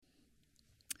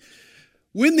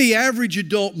When the average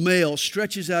adult male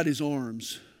stretches out his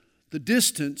arms, the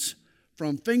distance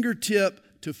from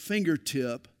fingertip to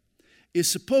fingertip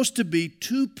is supposed to be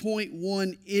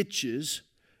 2.1 inches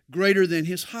greater than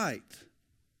his height.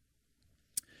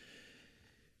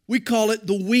 We call it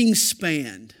the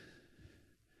wingspan.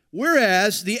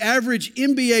 Whereas the average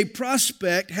NBA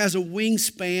prospect has a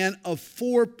wingspan of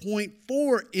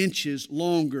 4.4 inches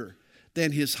longer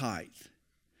than his height.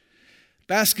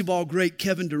 Basketball great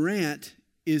Kevin Durant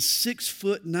is 6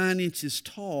 foot 9 inches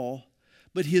tall,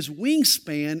 but his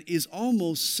wingspan is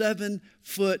almost 7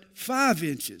 foot 5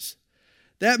 inches.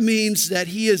 That means that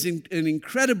he is an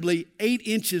incredibly 8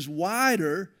 inches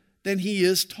wider than he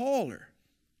is taller.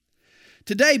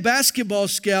 Today, basketball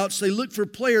scouts, they look for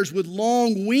players with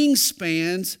long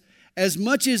wingspans as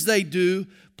much as they do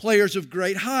players of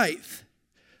great height.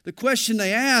 The question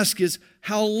they ask is,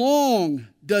 how long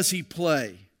does he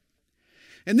play?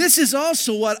 And this is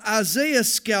also what Isaiah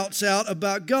scouts out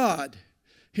about God.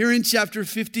 Here in chapter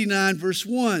 59, verse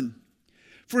 1.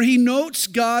 For he notes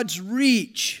God's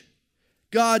reach,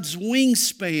 God's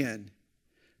wingspan.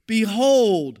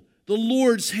 Behold, the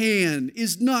Lord's hand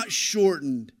is not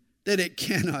shortened, that it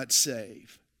cannot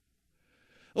save.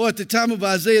 Oh, at the time of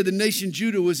Isaiah, the nation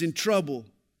Judah was in trouble.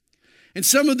 And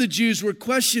some of the Jews were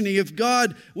questioning if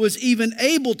God was even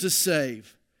able to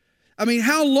save. I mean,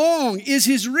 how long is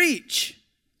his reach?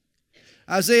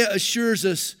 Isaiah assures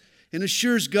us and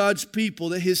assures God's people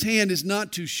that his hand is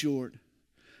not too short,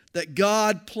 that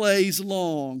God plays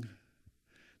long,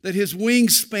 that his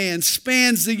wingspan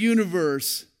spans the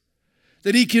universe,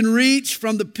 that he can reach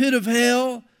from the pit of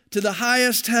hell to the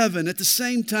highest heaven. At the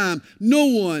same time, no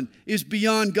one is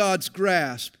beyond God's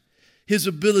grasp, his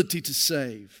ability to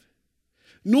save,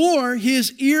 nor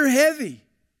his ear heavy,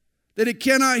 that it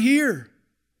cannot hear.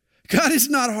 God is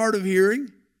not hard of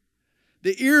hearing.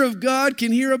 The ear of God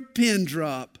can hear a pin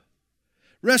drop.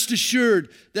 Rest assured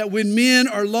that when men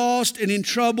are lost and in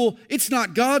trouble, it's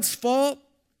not God's fault.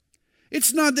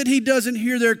 It's not that he doesn't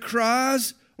hear their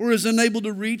cries or is unable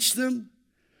to reach them.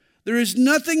 There is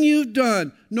nothing you've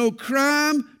done, no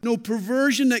crime, no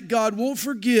perversion that God won't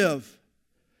forgive.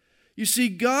 You see,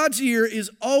 God's ear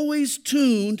is always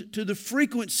tuned to the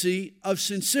frequency of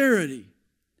sincerity.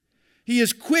 He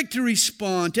is quick to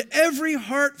respond to every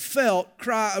heartfelt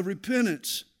cry of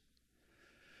repentance.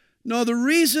 No, the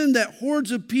reason that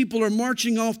hordes of people are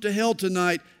marching off to hell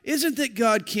tonight isn't that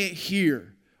God can't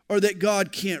hear or that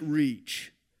God can't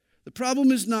reach. The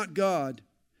problem is not God.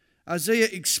 Isaiah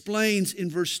explains in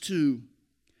verse 2,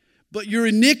 but your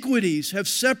iniquities have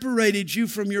separated you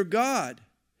from your God,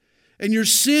 and your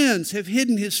sins have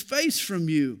hidden his face from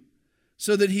you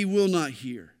so that he will not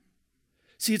hear.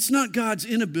 See, it's not God's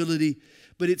inability,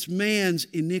 but it's man's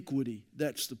iniquity.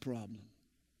 That's the problem.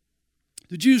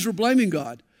 The Jews were blaming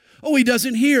God. Oh, he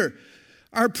doesn't hear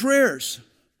our prayers.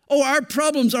 Oh, our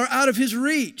problems are out of his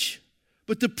reach.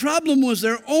 But the problem was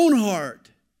their own heart.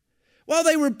 While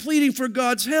they were pleading for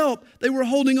God's help, they were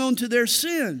holding on to their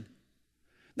sin.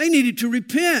 They needed to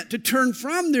repent, to turn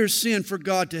from their sin for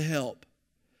God to help.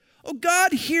 Oh,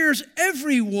 God hears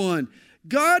everyone.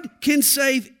 God can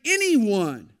save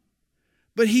anyone.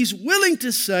 But he's willing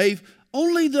to save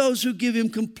only those who give him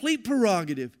complete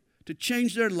prerogative to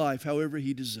change their life however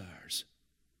he desires.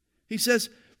 He says,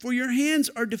 for your hands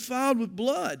are defiled with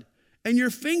blood, and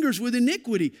your fingers with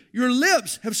iniquity. Your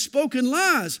lips have spoken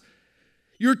lies.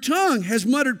 Your tongue has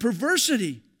muttered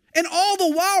perversity. And all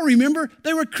the while, remember,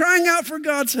 they were crying out for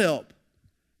God's help.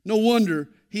 No wonder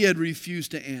he had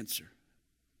refused to answer.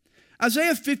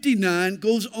 Isaiah 59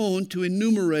 goes on to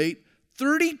enumerate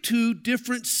 32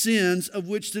 different sins of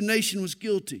which the nation was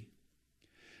guilty.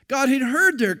 God had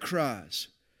heard their cries,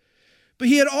 but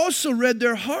he had also read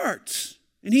their hearts,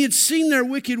 and he had seen their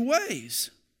wicked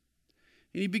ways.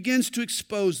 And he begins to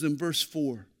expose them, verse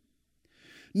 4.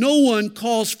 No one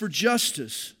calls for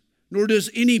justice, nor does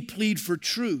any plead for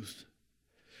truth.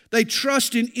 They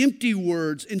trust in empty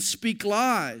words and speak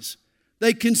lies.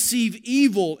 They conceive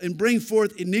evil and bring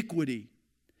forth iniquity.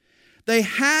 They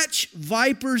hatch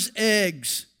vipers'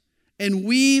 eggs and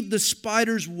weave the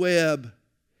spider's web.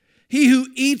 He who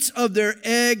eats of their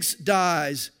eggs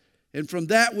dies, and from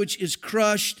that which is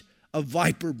crushed, a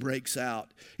viper breaks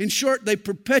out. In short, they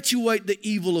perpetuate the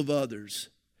evil of others.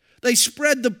 They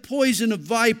spread the poison of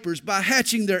vipers by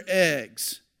hatching their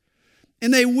eggs.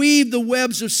 And they weave the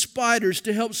webs of spiders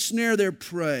to help snare their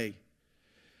prey.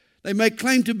 They may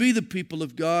claim to be the people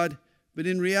of God, but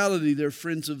in reality, they're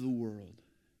friends of the world.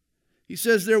 He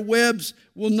says their webs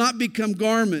will not become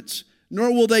garments,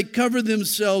 nor will they cover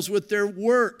themselves with their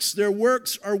works. Their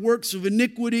works are works of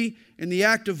iniquity, and the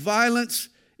act of violence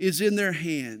is in their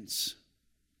hands.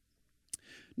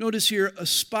 Notice here a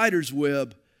spider's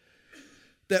web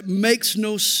that makes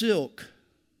no silk.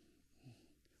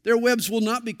 Their webs will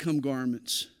not become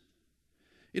garments.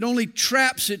 It only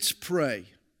traps its prey.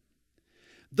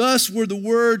 Thus were the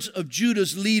words of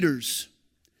Judah's leaders.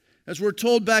 As we're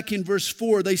told back in verse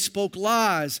 4, they spoke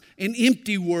lies and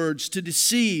empty words to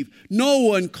deceive. No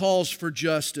one calls for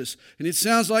justice. And it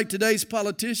sounds like today's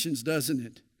politicians, doesn't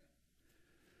it?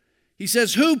 He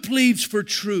says, who pleads for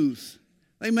truth?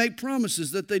 They make promises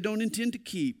that they don't intend to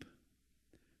keep.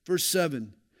 Verse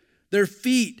 7, their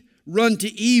feet run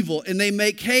to evil, and they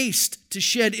make haste to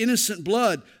shed innocent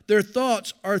blood. Their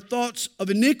thoughts are thoughts of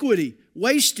iniquity.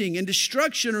 Wasting and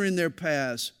destruction are in their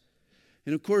paths.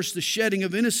 And of course, the shedding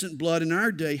of innocent blood in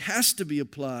our day has to be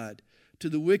applied to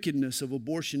the wickedness of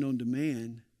abortion on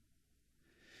demand.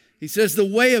 He says, the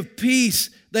way of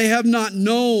peace they have not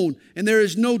known, and there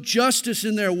is no justice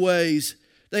in their ways.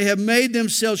 They have made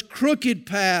themselves crooked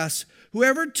paths.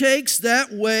 Whoever takes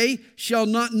that way shall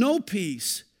not know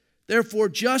peace. Therefore,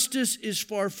 justice is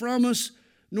far from us,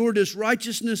 nor does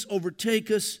righteousness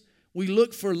overtake us. We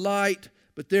look for light,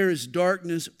 but there is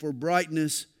darkness for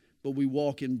brightness, but we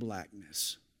walk in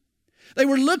blackness. They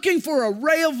were looking for a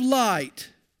ray of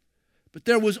light, but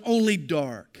there was only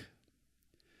dark.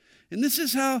 And this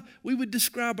is how we would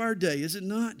describe our day, is it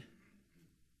not?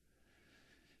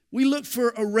 We look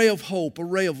for a ray of hope, a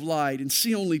ray of light, and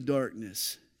see only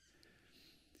darkness.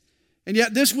 And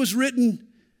yet this was written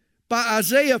by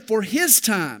Isaiah for his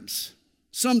times,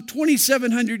 some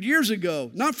 2,700 years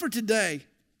ago, not for today.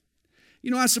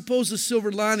 You know, I suppose the silver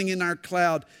lining in our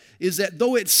cloud is that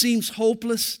though it seems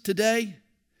hopeless today,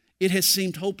 it has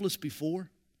seemed hopeless before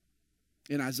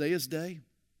in Isaiah's day.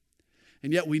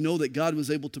 And yet we know that God was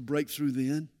able to break through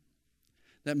then.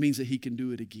 That means that he can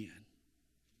do it again.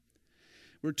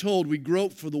 We're told we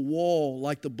grope for the wall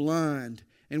like the blind,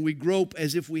 and we grope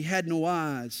as if we had no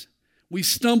eyes. We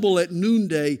stumble at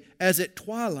noonday as at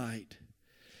twilight.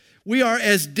 We are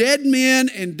as dead men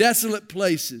in desolate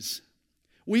places.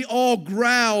 We all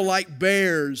growl like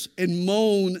bears and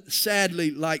moan sadly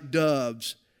like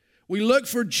doves. We look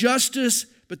for justice,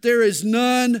 but there is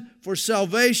none, for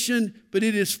salvation, but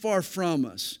it is far from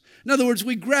us. In other words,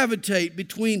 we gravitate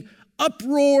between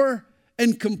uproar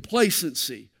and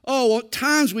complacency. Oh, at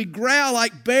times we growl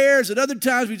like bears, at other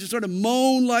times we just sort of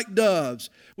moan like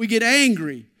doves. We get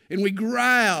angry and we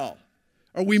growl,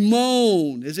 or we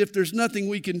moan as if there's nothing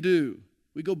we can do.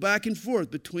 We go back and forth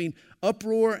between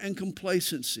uproar and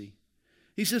complacency.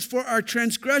 He says, for our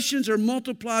transgressions are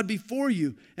multiplied before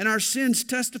you, and our sins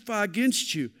testify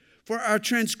against you. For our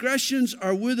transgressions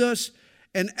are with us,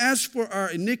 and as for our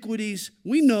iniquities,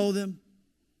 we know them.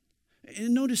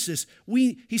 And notice this,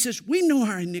 he says, we know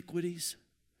our iniquities.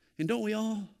 And don't we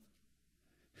all?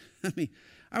 I mean,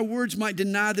 our words might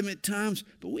deny them at times,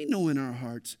 but we know in our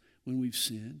hearts when we've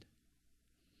sinned.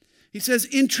 He says,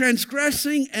 in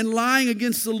transgressing and lying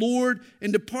against the Lord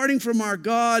and departing from our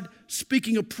God,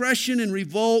 speaking oppression and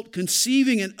revolt,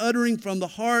 conceiving and uttering from the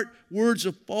heart words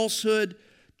of falsehood,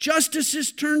 justice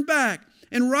is turned back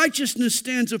and righteousness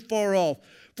stands afar off.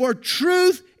 For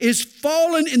truth is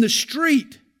fallen in the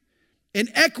street and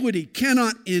equity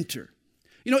cannot enter.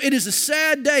 You know, it is a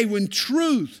sad day when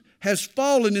truth has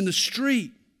fallen in the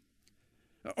street.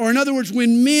 Or in other words,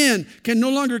 when men can no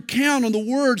longer count on the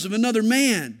words of another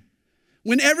man.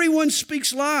 When everyone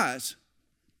speaks lies,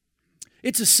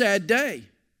 it's a sad day.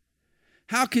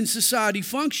 How can society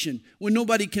function when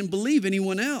nobody can believe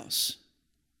anyone else?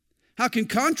 How can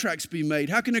contracts be made?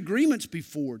 How can agreements be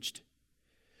forged?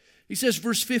 He says,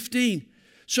 verse 15,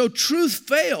 so truth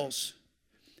fails,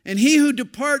 and he who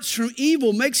departs from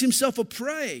evil makes himself a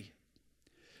prey.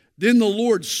 Then the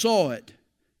Lord saw it,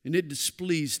 and it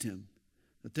displeased him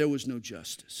that there was no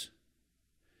justice.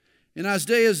 In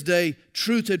Isaiah's day,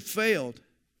 truth had failed.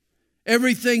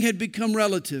 Everything had become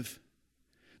relative.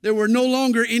 There were no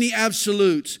longer any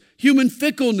absolutes. Human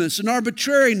fickleness and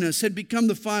arbitrariness had become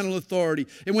the final authority.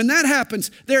 And when that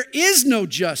happens, there is no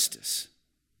justice.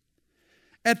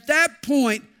 At that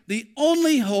point, the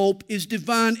only hope is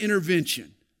divine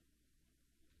intervention.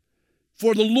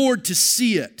 For the Lord to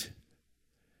see it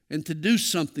and to do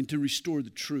something to restore the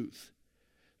truth.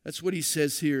 That's what he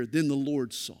says here. Then the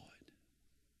Lord saw it,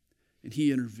 and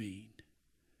he intervened.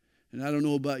 And I don't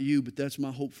know about you, but that's my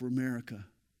hope for America.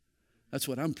 That's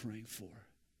what I'm praying for,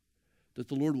 that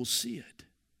the Lord will see it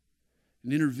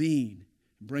and intervene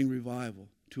and bring revival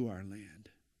to our land.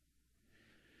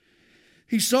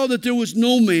 He saw that there was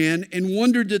no man and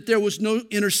wondered that there was no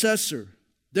intercessor.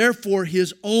 Therefore,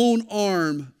 his own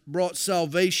arm brought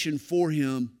salvation for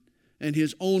him, and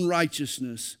his own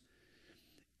righteousness,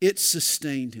 it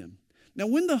sustained him. Now,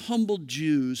 when the humbled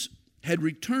Jews had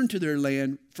returned to their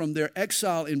land from their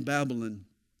exile in Babylon,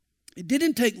 it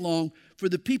didn't take long for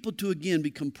the people to again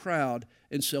become proud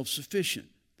and self-sufficient.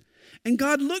 And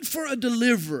God looked for a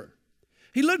deliverer.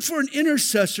 He looked for an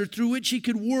intercessor through which he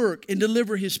could work and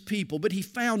deliver his people, but he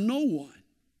found no one.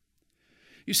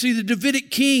 You see, the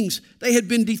Davidic kings, they had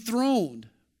been dethroned.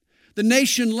 The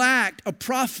nation lacked a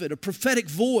prophet, a prophetic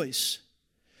voice.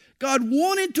 God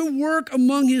wanted to work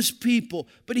among his people,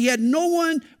 but he had no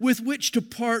one with which to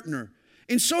partner.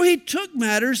 And so he took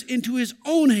matters into his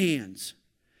own hands.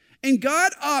 And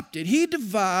God opted. He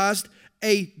devised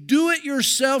a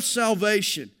do-it-yourself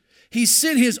salvation. He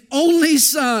sent his only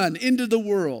son into the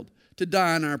world to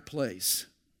die in our place.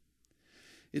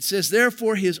 It says,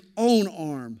 therefore, his own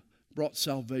arm brought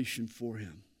salvation for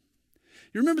him.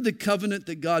 You remember the covenant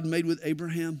that God made with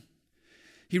Abraham?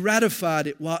 He ratified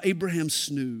it while Abraham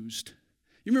snoozed.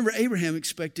 You remember Abraham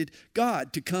expected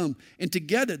God to come, and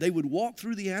together they would walk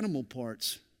through the animal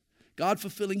parts. God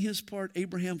fulfilling his part,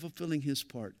 Abraham fulfilling his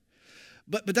part.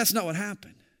 But that's not what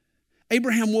happened.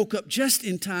 Abraham woke up just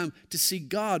in time to see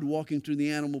God walking through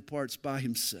the animal parts by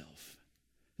himself.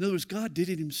 In other words, God did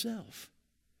it himself.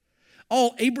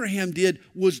 All Abraham did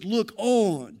was look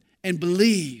on and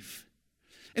believe.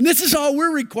 And this is all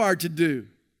we're required to do,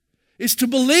 is to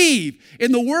believe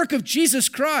in the work of Jesus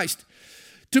Christ,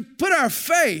 to put our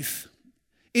faith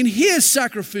in his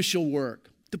sacrificial work,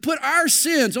 to put our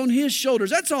sins on his shoulders.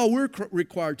 That's all we're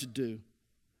required to do.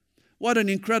 What an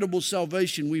incredible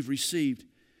salvation we've received.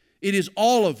 It is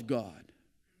all of God.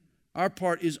 Our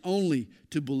part is only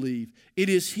to believe. It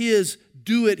is his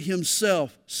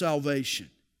do-it-himself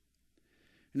salvation.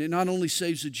 And it not only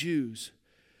saves the Jews,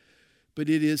 but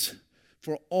it is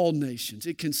for all nations.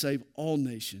 It can save all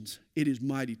nations. It is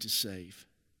mighty to save.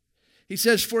 He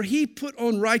says, for he put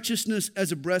on righteousness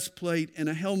as a breastplate and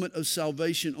a helmet of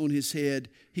salvation on his head.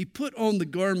 He put on the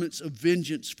garments of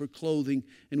vengeance for clothing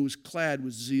and was clad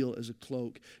with zeal as a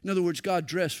cloak. In other words, God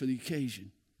dressed for the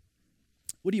occasion.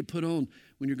 What do you put on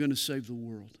when you're going to save the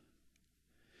world?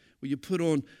 Well, you put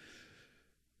on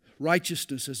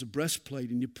righteousness as a breastplate,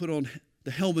 and you put on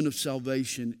the helmet of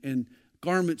salvation and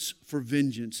garments for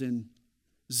vengeance and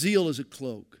zeal as a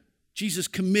cloak. Jesus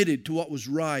committed to what was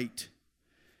right,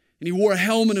 and he wore a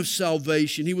helmet of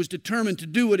salvation. He was determined to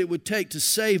do what it would take to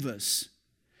save us.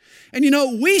 And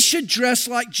we should dress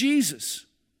like Jesus.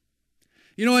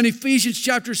 In Ephesians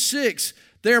chapter 6,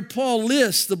 there Paul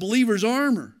lists the believer's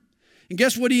armor. And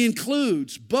guess what he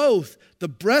includes? Both the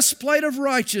breastplate of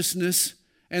righteousness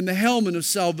and the helmet of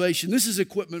salvation. This is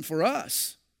equipment for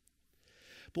us.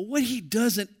 But what he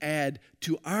doesn't add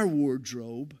to our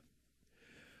wardrobe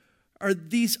are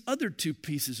these other two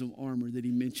pieces of armor that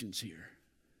he mentions here.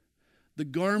 The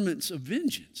garments of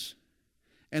vengeance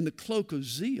and the cloak of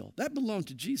zeal. That belonged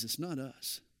to Jesus, not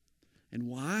us. And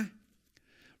why?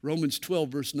 Romans 12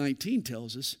 verse 19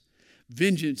 tells us,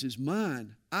 vengeance is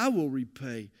mine, I will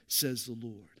repay, says the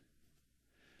Lord.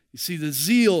 You see, the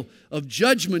zeal of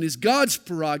judgment is God's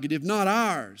prerogative, not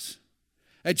ours.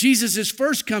 At Jesus'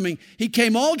 first coming, he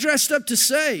came all dressed up to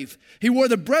save. He wore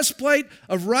the breastplate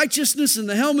of righteousness and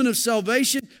the helmet of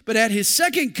salvation, but at his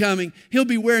second coming, he'll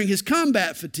be wearing his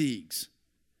combat fatigues.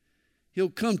 He'll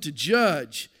come to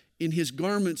judge in his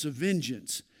garments of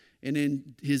vengeance and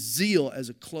in his zeal as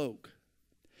a cloak.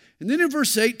 And then in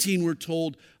verse 18, we're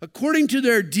told, according to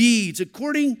their deeds,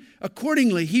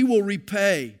 accordingly he will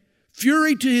repay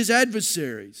fury to his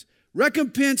adversaries,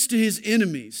 recompense to his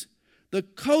enemies. The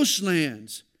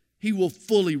coastlands he will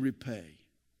fully repay.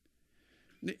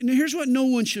 Now here's what no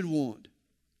one should want.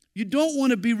 You don't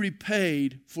want to be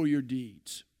repaid for your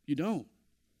deeds. You don't.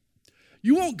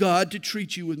 You want God to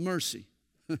treat you with mercy.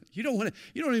 You don't want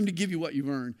him to give you what you've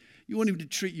earned. You want him to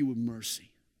treat you with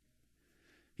mercy.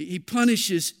 He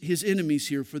punishes his enemies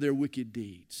here for their wicked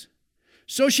deeds.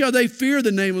 So shall they fear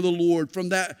the name of the Lord from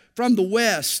the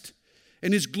west,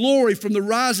 and his glory from the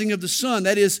rising of the sun,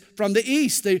 that is, from the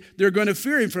east. They're going to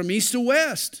fear him from east to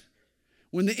west.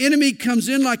 When the enemy comes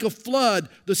in like a flood,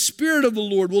 the Spirit of the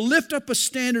Lord will lift up a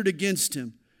standard against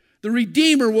him. The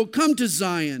Redeemer will come to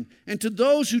Zion, and to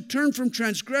those who turn from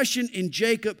transgression in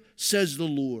Jacob, says the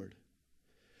Lord.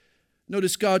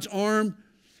 Notice God's arm.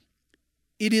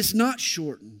 It is not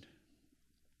shortened.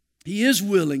 He is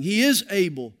willing. He is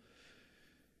able.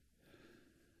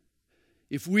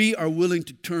 If we are willing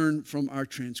to turn from our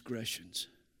transgressions.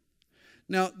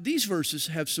 Now, these verses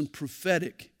have some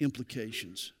prophetic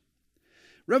implications.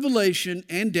 Revelation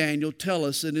and Daniel tell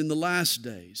us that in the last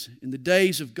days, in the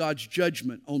days of God's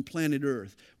judgment on planet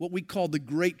Earth, what we call the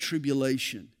Great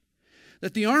Tribulation,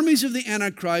 that the armies of the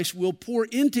Antichrist will pour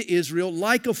into Israel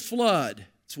like a flood.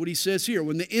 That's what he says here,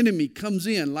 when the enemy comes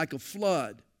in like a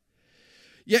flood.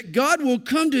 Yet God will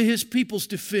come to his people's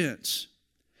defense.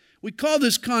 We call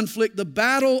this conflict the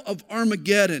Battle of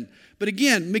Armageddon. But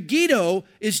again, Megiddo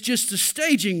is just a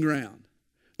staging ground.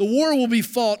 The war will be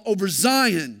fought over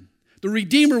Zion. The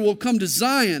Redeemer will come to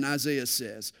Zion, Isaiah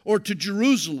says, or to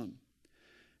Jerusalem.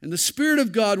 And the Spirit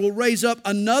of God will raise up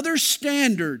another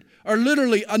standard, or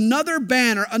literally another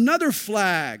banner, another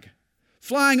flag,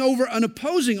 flying over an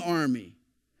opposing army.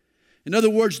 In other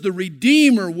words, the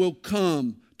Redeemer will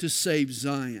come to save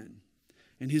Zion.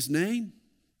 And his name?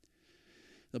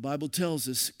 The Bible tells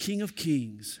us, King of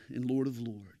Kings and Lord of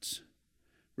Lords.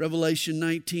 Revelation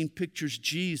 19 pictures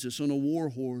Jesus on a war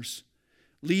horse,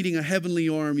 leading a heavenly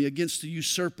army against the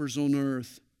usurpers on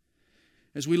earth.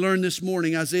 As we learned this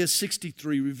morning, Isaiah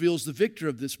 63 reveals the victor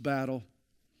of this battle.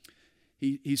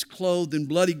 He's clothed in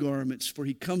bloody garments, for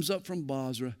he comes up from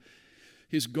Basra.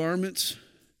 His garments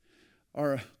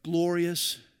are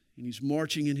glorious, and he's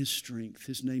marching in his strength.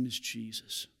 His name is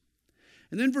Jesus.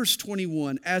 And then verse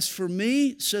 21, as for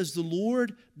me, says the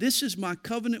Lord, this is my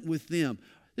covenant with them.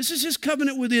 This is his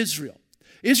covenant with Israel.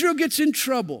 Israel gets in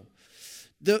trouble.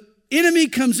 The enemy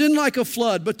comes in like a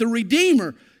flood, but the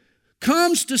Redeemer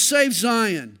comes to save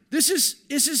Zion. This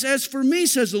is as for me,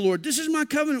 says the Lord. This is my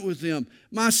covenant with them.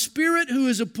 My Spirit who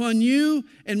is upon you,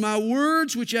 and my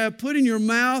words which I have put in your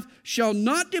mouth shall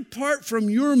not depart from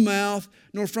your mouth,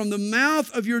 nor from the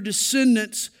mouth of your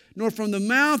descendants, nor from the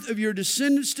mouth of your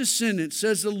descendants' descendants,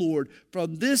 says the Lord,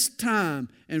 from this time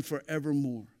and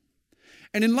forevermore.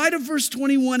 And in light of verse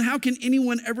 21, how can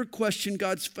anyone ever question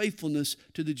God's faithfulness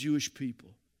to the Jewish people?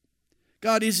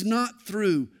 God is not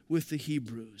through with the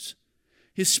Hebrews.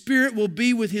 His Spirit will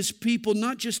be with his people,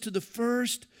 not just to the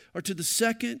first or to the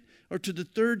second or to the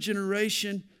third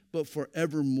generation, but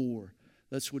forevermore.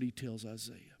 That's what he tells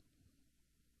Isaiah.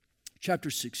 Chapter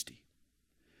 60.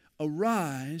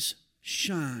 Arise,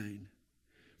 shine,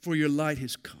 for your light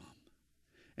has come,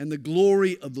 and the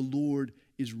glory of the Lord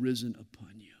is risen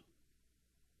upon you.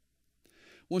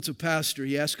 Once a pastor,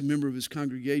 he asked a member of his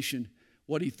congregation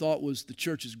what he thought was the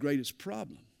church's greatest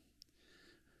problem.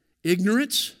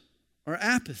 Ignorance or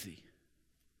apathy?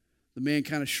 The man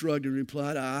kind of shrugged and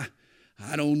replied, I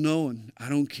don't know and I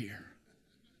don't care.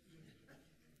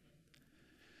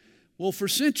 Well, for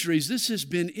centuries, this has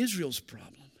been Israel's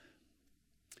problem.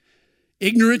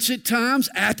 Ignorance at times,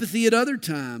 apathy at other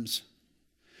times.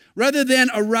 Rather than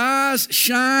arise,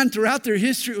 shine, throughout their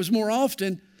history, it was more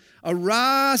often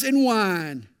arise and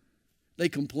whine. They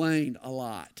complained a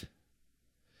lot.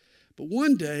 But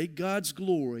one day, God's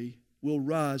glory will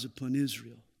rise upon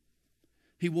Israel.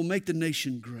 He will make the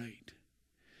nation great.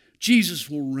 Jesus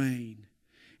will reign.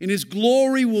 And his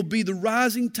glory will be the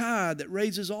rising tide that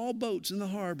raises all boats in the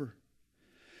harbor.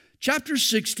 Chapter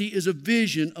 60 is a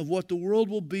vision of what the world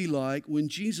will be like when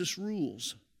Jesus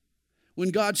rules, when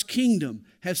God's kingdom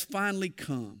has finally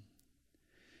come.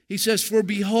 He says, for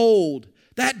behold,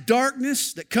 that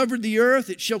darkness that covered the earth,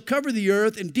 it shall cover the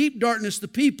earth, and deep darkness the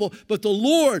people, but the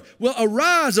Lord will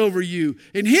arise over you,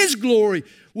 and his glory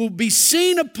will be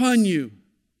seen upon you.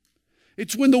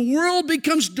 It's when the world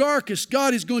becomes darkest,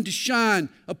 God is going to shine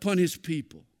upon his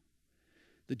people.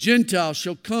 The Gentiles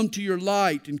shall come to your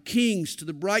light, and kings to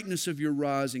the brightness of your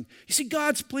rising. You see,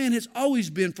 God's plan has always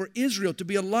been for Israel to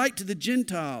be a light to the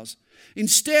Gentiles.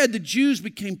 Instead, the Jews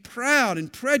became proud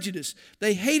and prejudiced.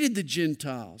 They hated the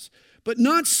Gentiles. But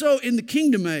not so in the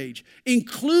kingdom age.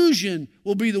 Inclusion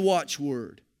will be the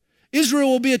watchword. Israel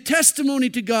will be a testimony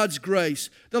to God's grace.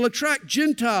 They'll attract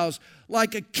Gentiles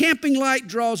like a camping light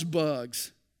draws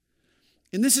bugs.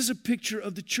 And this is a picture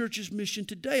of the church's mission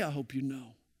today, I hope you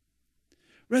know.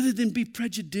 Rather than be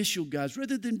prejudicial, guys,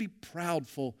 rather than be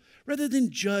proudful, rather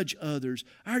than judge others,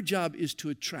 our job is to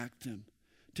attract them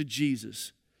to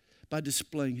Jesus by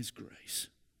displaying his grace.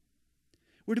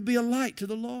 We're to be a light to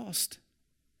the lost.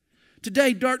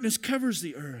 Today, darkness covers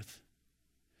the earth.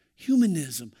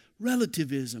 Humanism,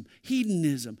 relativism,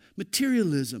 hedonism,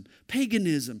 materialism,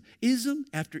 paganism, ism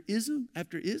after ism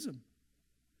after ism.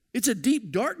 It's a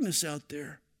deep darkness out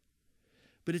there.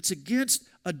 But it's against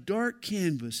a dark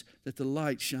canvas that the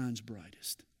light shines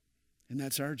brightest. And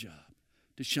that's our job,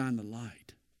 to shine the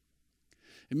light.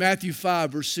 In Matthew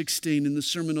 5, verse 16, in the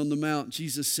Sermon on the Mount,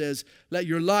 Jesus says, let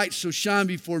your light so shine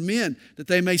before men that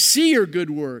they may see your good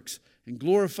works and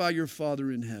glorify your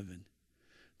Father in heaven.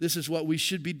 This is what we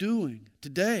should be doing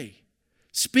today.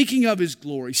 Speaking of his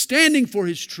glory, standing for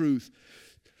his truth,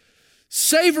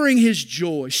 savoring his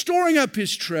joy, storing up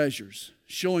his treasures,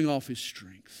 showing off his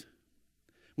strength.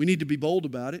 We need to be bold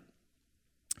about it.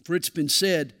 For it's been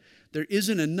said, there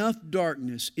isn't enough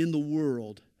darkness in the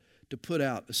world to put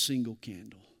out a single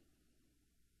candle.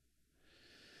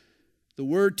 The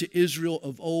word to Israel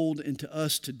of old and to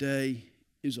us today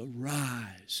is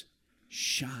arise,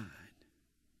 shine.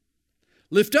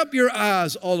 Lift up your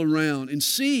eyes all around and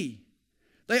see.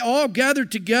 They all gather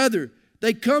together.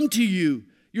 They come to you.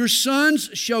 Your sons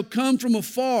shall come from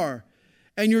afar,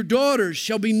 and your daughters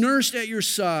shall be nursed at your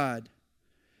side.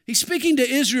 He's speaking to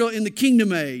Israel in the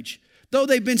kingdom age. Though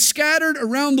they've been scattered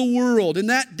around the world, in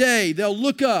that day they'll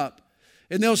look up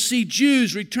and they'll see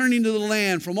Jews returning to the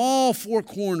land from all four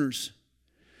corners.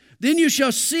 Then you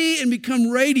shall see and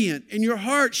become radiant, and your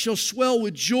heart shall swell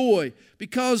with joy,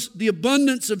 because the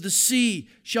abundance of the sea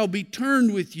shall be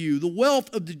turned with you. The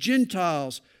wealth of the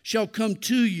Gentiles shall come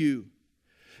to you.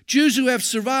 Jews who have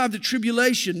survived the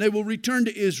tribulation, they will return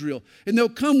to Israel, and they'll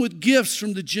come with gifts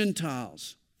from the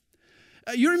Gentiles.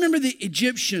 You remember the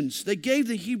Egyptians? They gave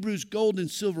the Hebrews gold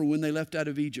and silver when they left out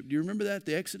of Egypt. Do you remember that,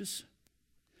 the Exodus?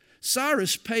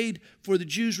 Cyrus paid for the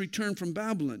Jews' return from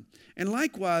Babylon. And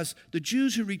likewise, the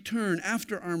Jews who return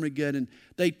after Armageddon,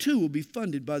 they too will be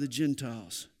funded by the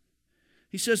Gentiles.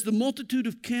 He says, the multitude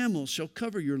of camels shall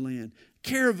cover your land.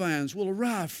 Caravans will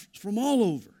arrive from all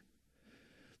over.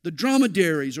 The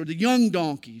dromedaries, or the young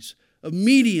donkeys of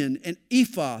Midian and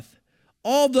Ephah,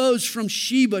 all those from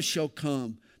Sheba shall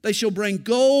come. They shall bring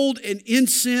gold and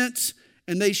incense,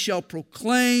 and they shall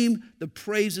proclaim the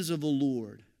praises of the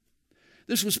Lord.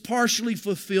 This was partially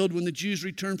fulfilled when the Jews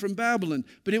returned from Babylon,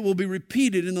 but it will be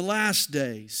repeated in the last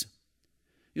days.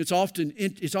 It's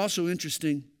also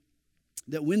interesting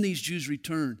that when these Jews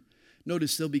return,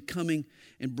 notice they'll be coming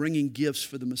and bringing gifts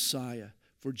for the Messiah,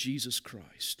 for Jesus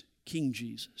Christ, King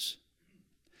Jesus.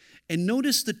 And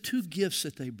notice the two gifts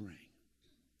that they bring.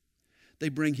 They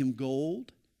bring him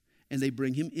gold and they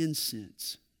bring him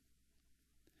incense.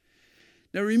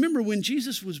 Now remember, when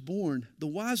Jesus was born, the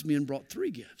wise men brought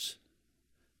three gifts: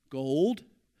 gold,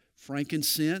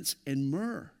 frankincense, and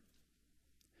myrrh.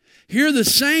 Here the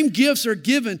same gifts are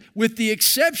given with the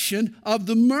exception of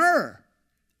the myrrh.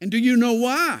 And do you know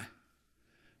why?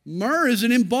 Myrrh is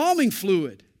an embalming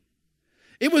fluid.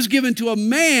 It was given to a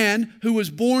man who was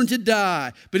born to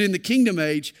die. But in the kingdom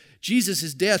age,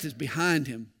 Jesus' death is behind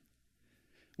him.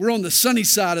 We're on the sunny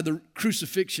side of the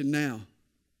crucifixion now.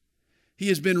 He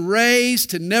has been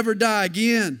raised to never die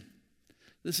again.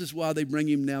 This is why they bring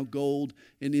him now gold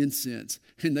and incense,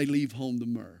 and they leave home the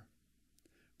myrrh.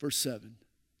 Verse 7.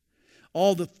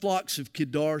 All the flocks of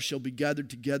Kedar shall be gathered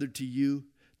together to you.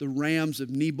 The rams of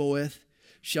Nebaioth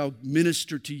shall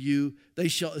minister to you. They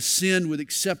shall ascend with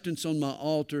acceptance on my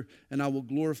altar, and I will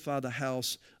glorify the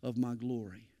house of my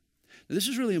glory. Now, this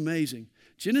is really amazing.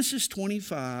 Genesis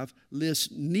 25 lists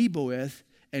Nebaioth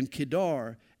and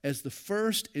Kedar as the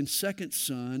first and second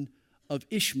son of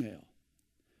Ishmael,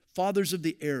 fathers of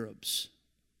the Arabs.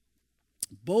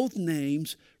 Both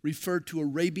names refer to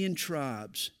Arabian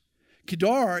tribes.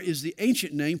 Kedar is the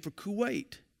ancient name for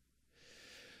Kuwait.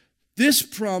 This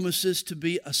promises to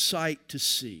be a sight to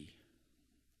see.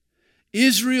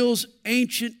 Israel's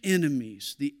ancient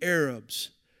enemies, the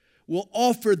Arabs, will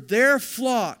offer their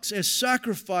flocks as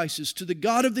sacrifices to the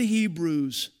God of the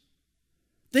Hebrews.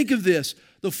 Think of this.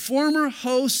 The former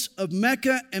hosts of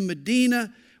Mecca and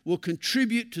Medina will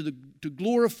contribute to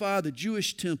glorify the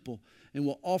Jewish temple and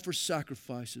will offer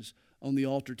sacrifices on the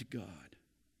altar to God.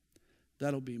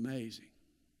 That'll be amazing.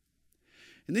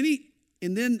 And then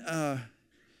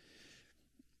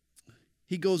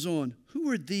he goes on.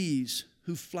 Who are these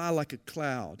who fly like a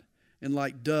cloud and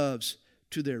like doves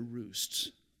to their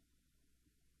roosts?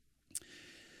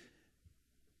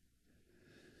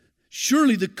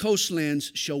 Surely the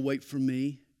coastlands shall wait for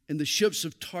me, and the ships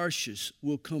of Tarshish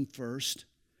will come first,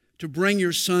 to bring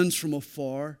your sons from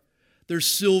afar, their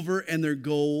silver and their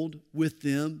gold with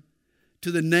them, to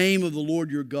the name of the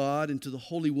Lord your God and to the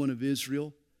Holy One of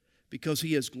Israel, because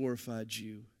he has glorified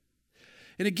you.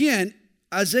 And again,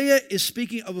 Isaiah is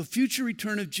speaking of a future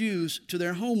return of Jews to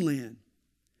their homeland.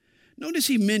 Notice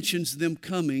he mentions them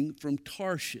coming from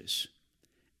Tarshish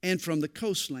and from the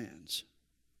coastlands.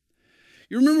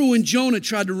 You remember when Jonah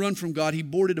tried to run from God, he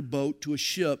boarded a boat to a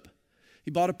ship.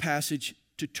 He bought a passage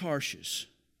to Tarshish.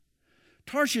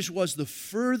 Tarshish was the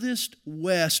furthest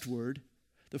westward,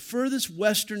 the furthest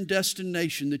western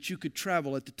destination that you could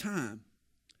travel at the time.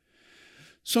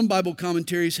 Some Bible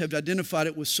commentaries have identified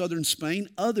it with southern Spain,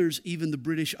 others even the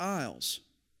British Isles.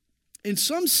 And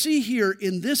some see here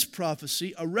in this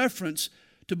prophecy a reference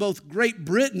to both Great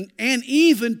Britain and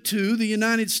even to the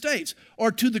United States,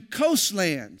 or to the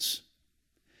coastlands.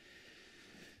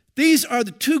 These are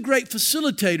the two great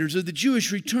facilitators of the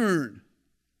Jewish return.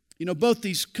 You know, both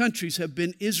these countries have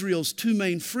been Israel's two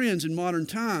main friends in modern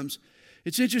times.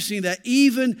 It's interesting that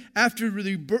even after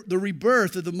the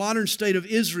rebirth of the modern state of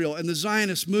Israel and the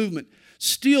Zionist movement,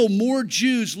 Still, more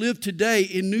Jews live today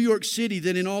in New York City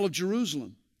than in all of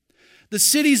Jerusalem. The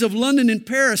cities of London and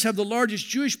Paris have the largest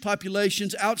Jewish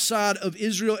populations outside of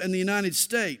Israel and the United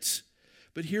States.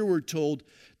 But here we're told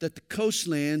that the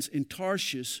coastlands in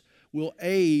Tarshish will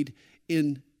aid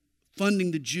in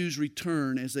funding the Jews'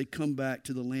 return as they come back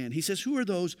to the land. He says, who are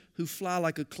those who fly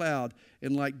like a cloud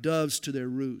and like doves to their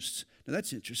roosts? Now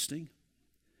that's interesting.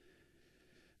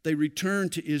 They return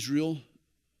to Israel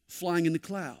flying in the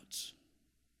clouds,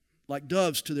 like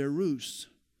doves to their roosts.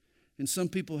 And some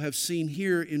people have seen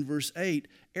here in verse 8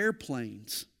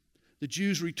 airplanes. The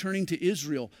Jews returning to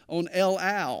Israel on El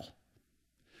Al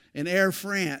and Air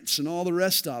France and all the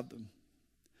rest of them.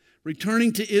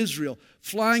 Returning to Israel,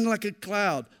 flying like a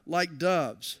cloud, like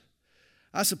doves.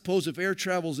 I suppose if air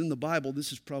travel's in the Bible,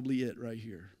 this is probably it right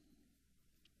here.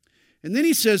 And then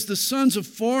he says, the sons of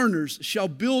foreigners shall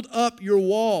build up your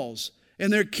walls,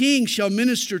 and their king shall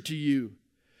minister to you.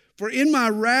 For in my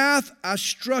wrath I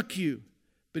struck you,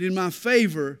 but in my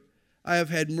favor I have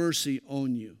had mercy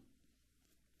on you.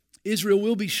 Israel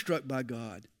will be struck by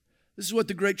God. This is what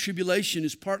the Great Tribulation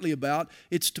is partly about.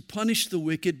 It's to punish the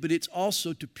wicked, but it's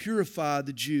also to purify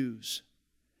the Jews.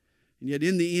 And yet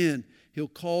in the end, he'll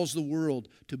cause the world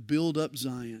to build up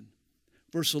Zion.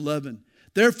 Verse 11,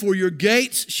 therefore your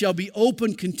gates shall be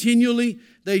open continually.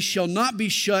 They shall not be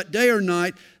shut day or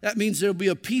night. That means there'll be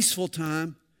a peaceful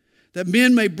time, that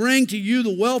men may bring to you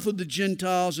the wealth of the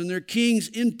Gentiles and their kings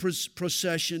in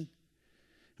procession.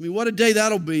 I mean, what a day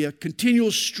that'll be. A continual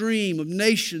stream of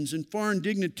nations and foreign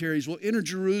dignitaries will enter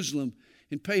Jerusalem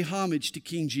and pay homage to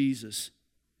King Jesus.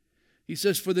 He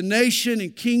says, for the nation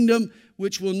and kingdom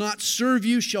which will not serve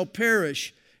you shall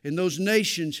perish, and those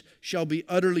nations shall be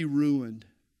utterly ruined.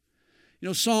 You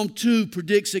know, Psalm 2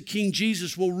 predicts that King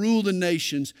Jesus will rule the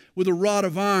nations with a rod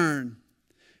of iron.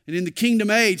 And in the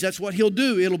kingdom age, that's what he'll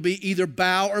do. It'll be either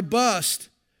bow or bust.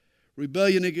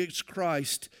 Rebellion against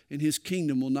Christ and his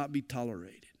kingdom will not be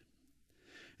tolerated.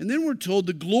 And then we're told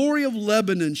the glory of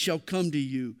Lebanon shall come to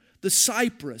you, the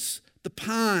cypress, the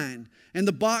pine, and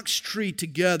the box tree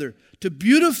together, to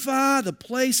beautify the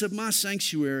place of my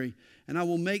sanctuary, and I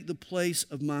will make the place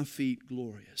of my feet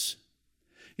glorious.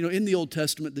 You know, in the Old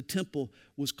Testament, the temple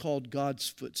was called God's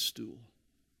footstool.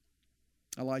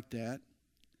 I like that.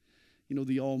 You know,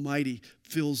 the Almighty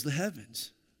fills the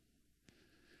heavens.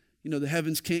 You know, the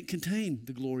heavens can't contain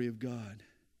the glory of God.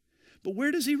 But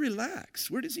where does he relax?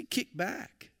 Where does he kick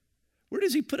back? Where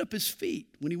does he put up his feet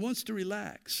when he wants to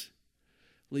relax?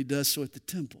 Well, he does so at the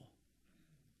temple.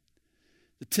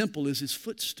 The temple is his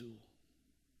footstool.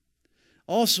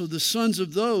 Also, the sons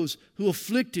of those who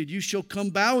afflicted you shall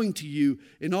come bowing to you,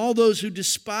 and all those who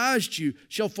despised you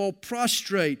shall fall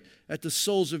prostrate at the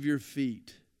soles of your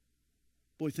feet.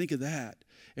 Boy, think of that.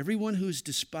 Everyone who has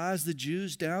despised the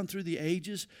Jews down through the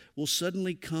ages will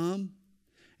suddenly come,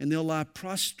 and they'll lie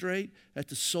prostrate at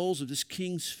the soles of this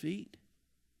king's feet.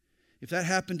 If that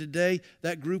happened today,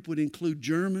 that group would include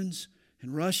Germans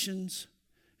and Russians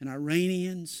and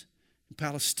Iranians and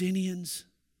Palestinians.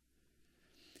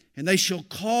 And they shall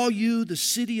call you the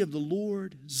city of the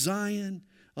Lord, Zion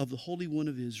of the Holy One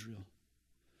of Israel.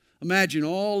 Imagine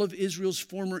all of Israel's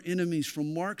former enemies,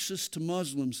 from Marxists to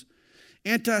Muslims,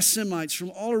 anti-Semites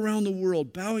from all around the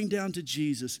world, bowing down to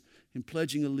Jesus and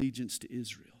pledging allegiance to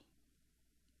Israel.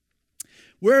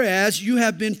 Whereas you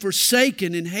have been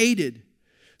forsaken and hated,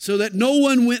 so that no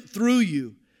one went through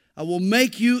you, I will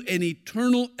make you an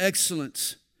eternal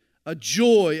excellence, a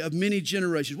joy of many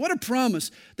generations. What a promise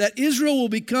that Israel will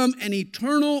become an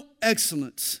eternal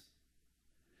excellence.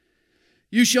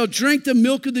 You shall drink the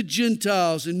milk of the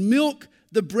Gentiles and milk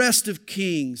the breast of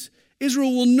kings.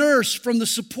 Israel will nurse from the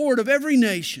support of every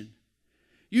nation.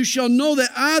 You shall know that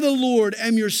I, the Lord,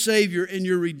 am your Savior and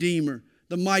your Redeemer,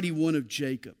 the mighty one of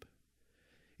Jacob.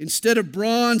 Instead of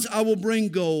bronze, I will bring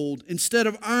gold. Instead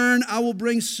of iron, I will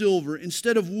bring silver.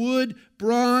 Instead of wood,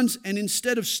 bronze. And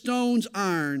instead of stones,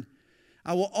 iron.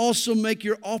 I will also make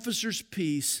your officers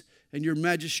peace and your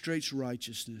magistrates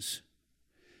righteousness.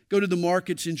 Go to the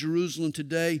markets in Jerusalem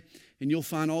today, and you'll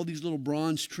find all these little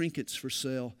bronze trinkets for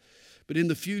sale. But in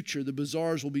the future, the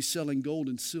bazaars will be selling gold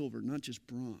and silver, not just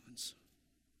bronze.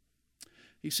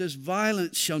 He says,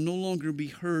 violence shall no longer be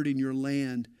heard in your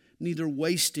land, neither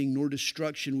wasting nor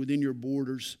destruction within your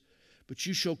borders, but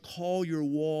you shall call your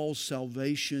walls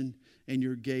salvation and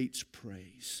your gates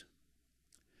praise.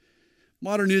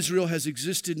 Modern Israel has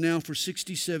existed now for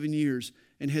 67 years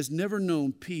and has never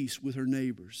known peace with her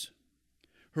neighbors.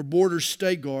 Her borders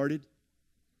stay guarded.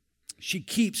 She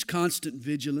keeps constant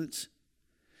vigilance.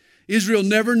 Israel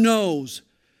never knows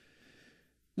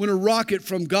when a rocket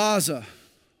from Gaza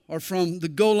or from the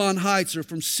Golan Heights or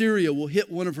from Syria will hit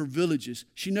one of her villages.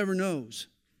 She never knows.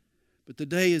 But the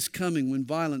day is coming when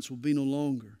violence will be no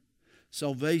longer.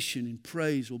 Salvation and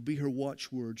praise will be her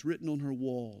watchwords written on her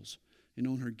walls and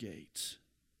on her gates.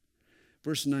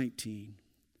 Verse 19.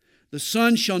 The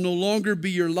sun shall no longer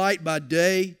be your light by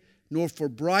day, nor for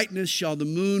brightness shall the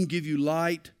moon give you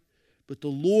light, but the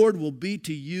Lord will be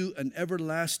to you an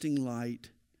everlasting light,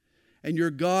 and your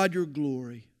God your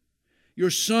glory. Your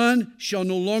sun shall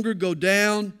no longer go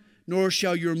down, nor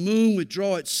shall your moon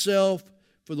withdraw itself,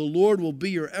 for the Lord will be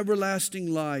your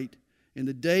everlasting light, and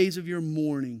the days of your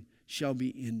mourning shall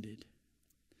be ended.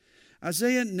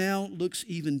 Isaiah now looks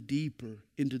even deeper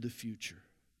into the future.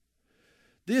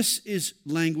 This is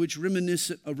language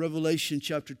reminiscent of Revelation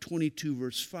chapter 22,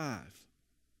 verse 5.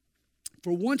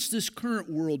 For once this current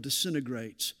world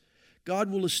disintegrates,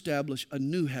 God will establish a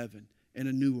new heaven and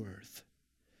a new earth.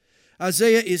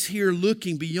 Isaiah is here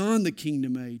looking beyond the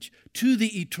kingdom age to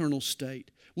the eternal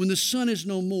state, when the sun is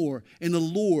no more and the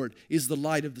Lord is the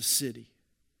light of the city.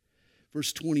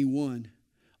 Verse 21,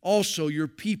 also your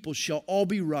people shall all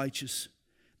be righteous.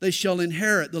 They shall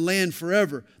inherit the land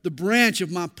forever, the branch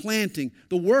of my planting,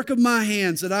 the work of my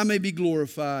hands, that I may be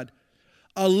glorified.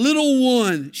 A little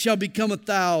one shall become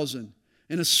 1,000,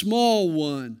 and a small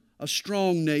one a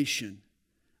strong nation.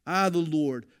 I, the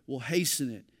Lord, will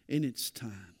hasten it in its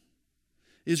time.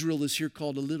 Israel is here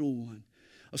called a little one,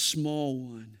 a small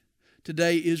one.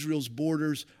 Today, Israel's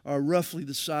borders are roughly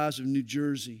the size of New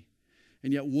Jersey,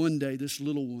 and yet one day this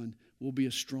little one will be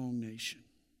a strong nation.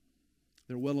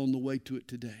 They're well on the way to it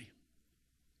today.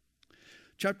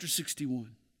 Chapter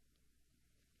 61.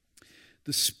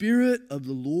 The Spirit of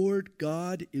the Lord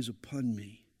God is upon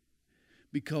me,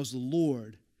 because the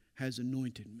Lord has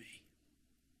anointed me.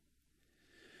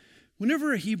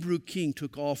 Whenever a Hebrew king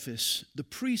took office, the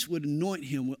priest would anoint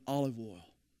him with olive oil.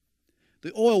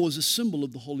 The oil was a symbol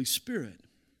of the Holy Spirit.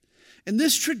 And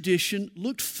this tradition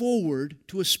looked forward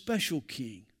to a special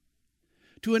king,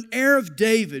 to an heir of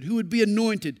David who would be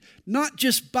anointed not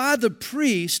just by the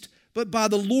priest, but by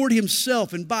the Lord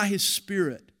himself and by his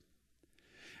Spirit.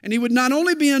 And he would not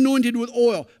only be anointed with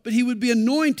oil, but he would be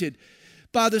anointed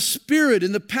by the Spirit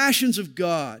and the passions of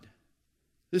God.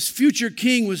 This future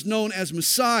king was known as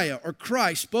Messiah or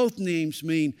Christ. Both names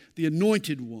mean the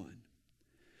anointed one.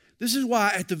 This is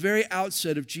why at the very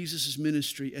outset of Jesus'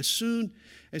 ministry, as soon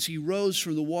as he rose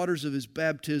from the waters of his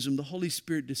baptism, the Holy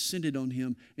Spirit descended on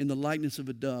him in the likeness of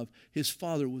a dove. His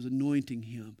Father was anointing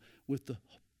him with the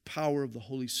power of the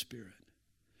Holy Spirit.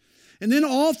 And then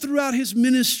all throughout his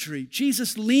ministry,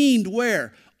 Jesus leaned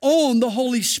where? On the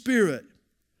Holy Spirit.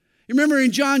 You remember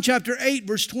in John chapter 8,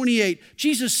 verse 28,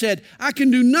 Jesus said, I can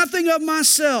do nothing of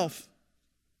myself.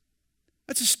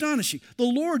 That's astonishing. The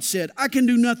Lord said, I can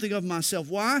do nothing of myself.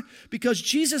 Why? Because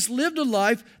Jesus lived a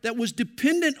life that was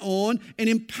dependent on and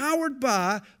empowered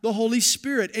by the Holy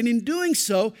Spirit. And in doing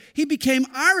so, he became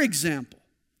our example.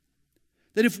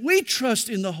 That if we trust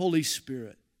in the Holy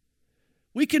Spirit,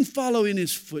 we can follow in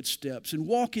his footsteps and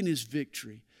walk in his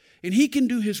victory. And he can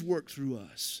do his work through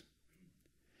us.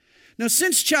 Now,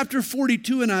 since chapter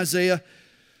 42 in Isaiah,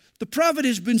 the prophet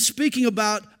has been speaking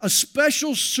about a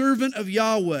special servant of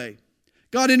Yahweh.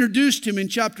 God introduced him in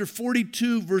chapter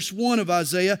 42, verse 1 of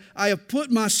Isaiah. I have put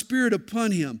my Spirit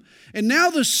upon him. And now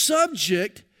the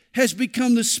subject has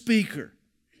become the speaker.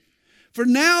 For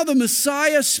now the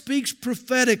Messiah speaks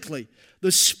prophetically.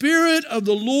 The Spirit of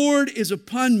the Lord is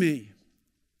upon me.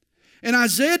 And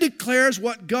Isaiah declares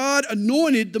what God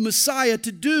anointed the Messiah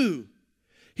to do.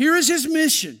 Here is his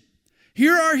mission.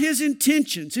 Here are his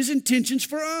intentions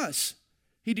for us.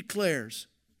 He declares,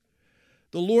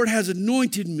 the Lord has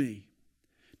anointed me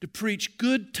to preach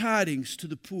good tidings to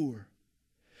the poor.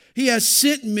 He has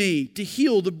sent me to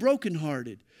heal the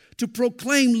brokenhearted, to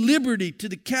proclaim liberty to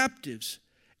the captives,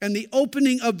 and the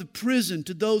opening of the prison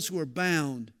to those who are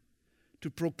bound, to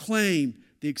proclaim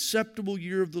the acceptable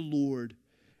year of the Lord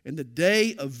and the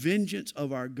day of vengeance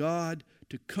of our God,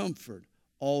 to comfort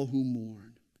all who mourn.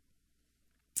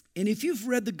 And if you've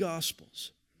read the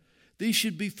Gospels, these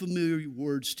should be familiar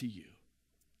words to you.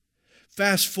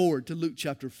 Fast forward to Luke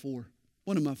chapter 4,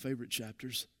 one of my favorite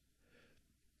chapters.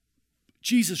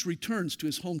 Jesus returns to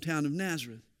his hometown of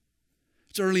Nazareth.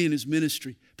 It's early in his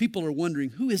ministry. People are wondering,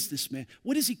 who is this man?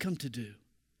 What has he come to do?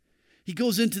 He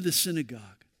goes into the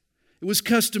synagogue. It was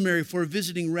customary for a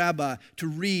visiting rabbi to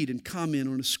read and comment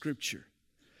on a scripture.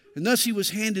 And thus he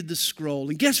was handed the scroll.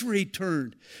 And guess where he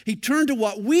turned? He turned to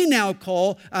what we now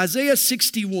call Isaiah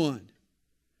 61.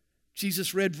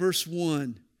 Jesus read verse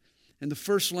 1 and the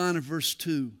first line of verse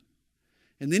 2.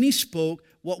 And then he spoke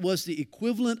what was the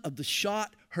equivalent of the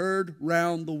shot heard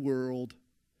round the world.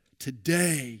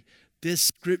 today this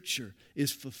scripture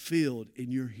is fulfilled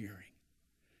in your hearing.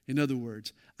 In other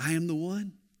words, I am the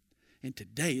one, and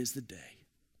today is the day.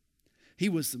 He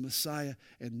was the Messiah,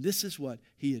 and this is what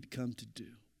he had come to do.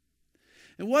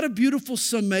 And what a beautiful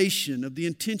summation of the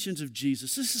intentions of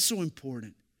Jesus. This is so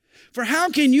important. For how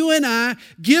can you and I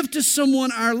give to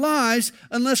someone our lives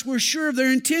unless we're sure of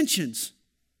their intentions?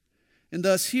 And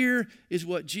thus here is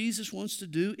what Jesus wants to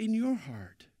do in your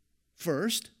heart.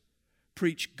 First,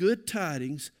 preach good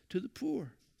tidings to the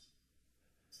poor.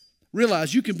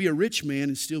 Realize you can be a rich man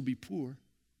and still be poor.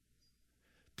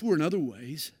 Poor in other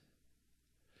ways.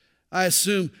 I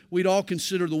assume we'd all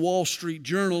consider the Wall Street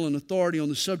Journal an authority on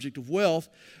the subject of wealth,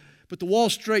 but the Wall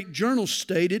Street Journal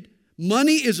stated,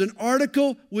 money is an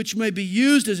article which may be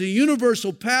used as a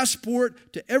universal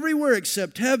passport to everywhere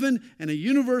except heaven and a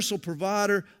universal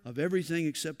provider of everything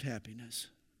except happiness.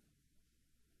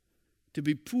 To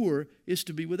be poor is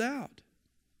to be without.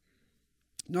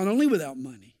 Not only without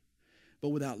money, but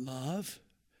without love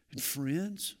and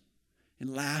friends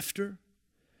and laughter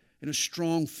and a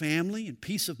strong family and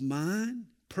peace of mind,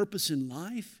 purpose in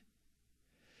life.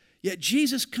 Yet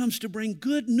Jesus comes to bring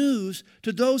good news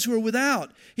to those who are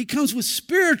without. He comes with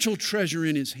spiritual treasure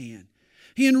in his hand.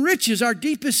 He enriches our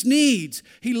deepest needs.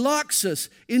 He locks us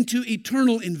into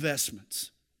eternal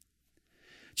investments.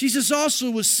 Jesus also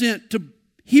was sent to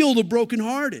heal the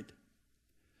brokenhearted.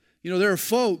 You know, there are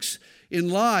folks in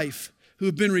life who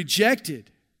have been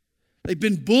rejected. They've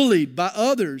been bullied by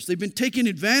others. They've been taken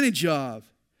advantage of.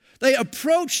 They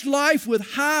approached life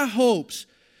with high hopes,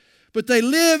 but they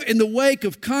live in the wake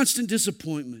of constant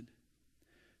disappointment.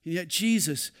 And yet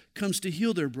Jesus comes to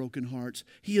heal their broken hearts.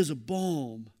 He is a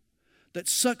balm that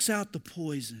sucks out the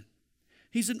poison.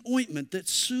 He's an ointment that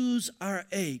soothes our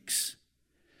aches.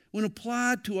 When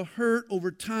applied to a hurt over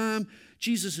time,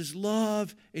 Jesus'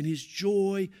 love and his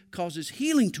joy causes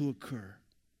healing to occur.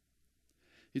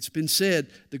 It's been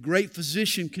said the great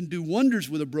physician can do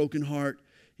wonders with a broken heart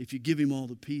if you give him all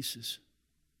the pieces.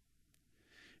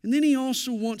 And then he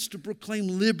also wants to proclaim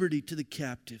liberty to the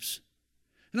captives.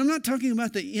 And I'm not talking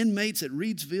about the inmates at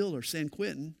Reidsville or San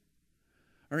Quentin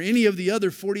or any of the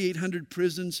other 4,800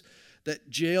 prisons that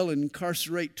jail and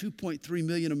incarcerate 2.3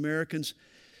 million Americans.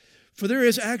 For there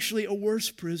is actually a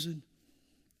worse prison.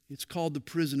 It's called the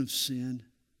prison of sin.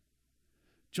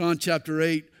 John chapter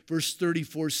 8, verse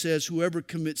 34 says, whoever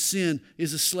commits sin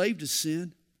is a slave to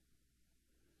sin.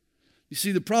 You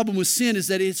see, the problem with sin is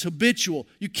that it's habitual.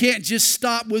 You can't just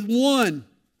stop with one.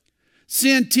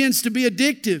 Sin tends to be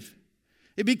addictive.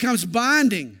 It becomes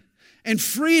binding. And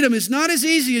freedom is not as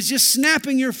easy as just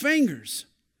snapping your fingers.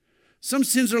 Some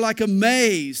sins are like a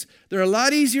maze. They're a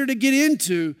lot easier to get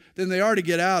into than they are to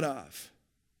get out of.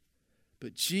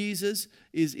 But Jesus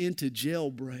is into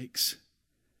jailbreaks.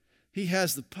 He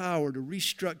has the power to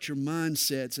restructure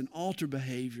mindsets and alter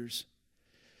behaviors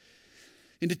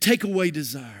and to take away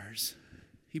desires.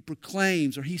 He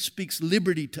proclaims or he speaks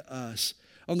liberty to us.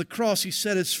 On the cross, he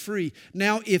set us free.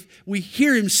 Now, if we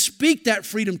hear him speak that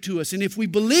freedom to us, and if we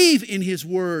believe in his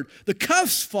word, the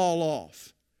cuffs fall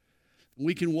off.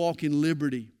 We can walk in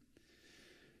liberty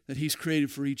that he's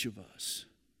created for each of us.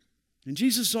 And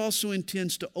Jesus also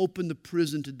intends to open the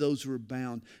prison to those who are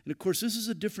bound. And of course, this is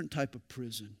a different type of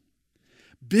prison.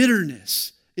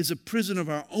 Bitterness is a prison of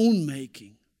our own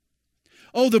making.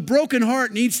 Oh, the broken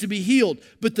heart needs to be healed,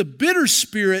 but the bitter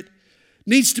spirit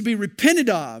needs to be repented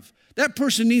of. That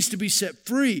person needs to be set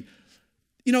free.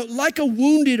 You know, like a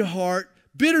wounded heart,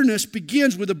 bitterness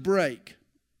begins with a break.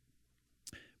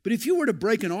 But if you were to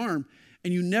break an arm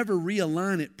and you never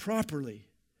realign it properly,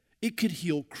 it could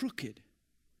heal crooked.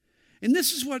 And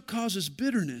this is what causes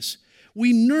bitterness.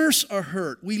 We nurse our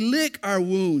hurt. We lick our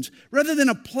wounds. Rather than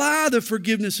apply the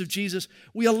forgiveness of Jesus,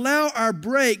 we allow our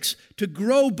breaks to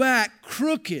grow back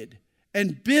crooked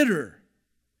and bitter.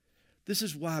 This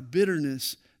is why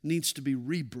bitterness needs to be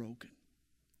rebroken.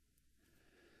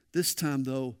 This time,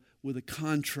 though, with a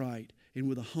contrite and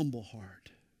with a humble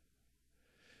heart.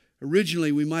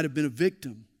 Originally, we might have been a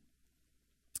victim,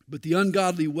 but the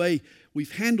ungodly way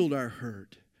we've handled our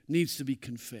hurt needs to be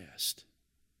confessed.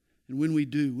 And when we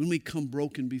do, when we come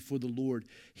broken before the Lord,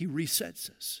 he resets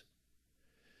us.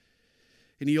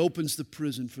 And he opens the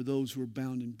prison for those who are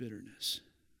bound in bitterness.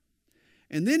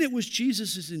 And then it was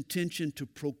Jesus' intention to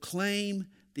proclaim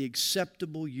the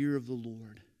acceptable year of the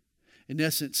Lord. In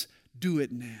essence, do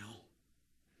it now.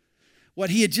 What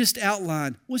he had just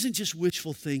outlined wasn't just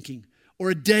wishful thinking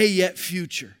or a day yet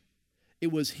future.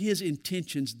 It was his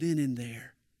intentions then and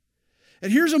there.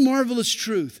 And here's a marvelous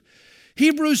truth.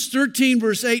 Hebrews 13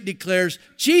 verse 8 declares,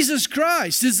 Jesus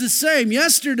Christ is the same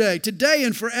yesterday, today,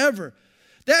 and forever.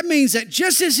 That means that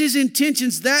just as his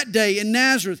intentions that day in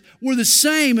Nazareth were the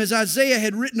same as Isaiah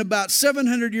had written about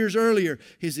 700 years earlier,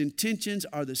 his intentions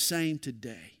are the same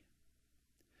today.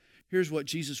 Here's what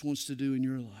Jesus wants to do in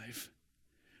your life.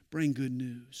 Bring good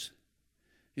news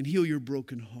and heal your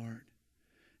broken heart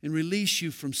and release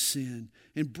you from sin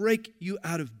and break you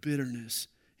out of bitterness,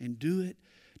 and do it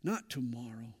not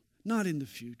tomorrow, not in the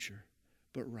future,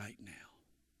 but right now.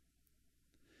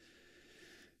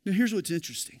 Now here's what's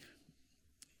interesting.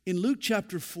 In Luke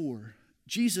chapter 4,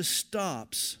 Jesus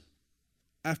stops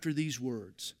after these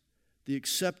words, the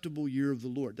acceptable year of the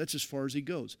Lord. That's as far as he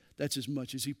goes. That's as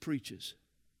much as he preaches.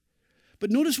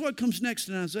 But notice what comes next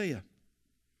in Isaiah.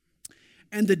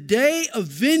 And the day of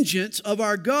vengeance of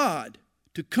our God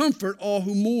to comfort all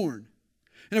who mourn.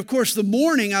 And of course, the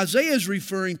mourning Isaiah is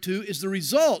referring to is the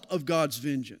result of God's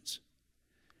vengeance.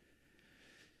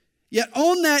 Yet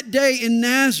on that day in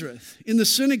Nazareth, in the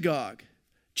synagogue,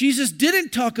 Jesus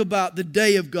didn't talk about the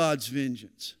day of God's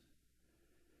vengeance.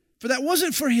 For that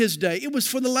wasn't for his day, it was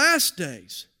for the last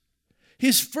days.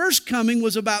 His first coming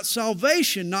was about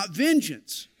salvation, not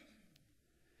vengeance.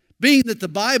 Being that the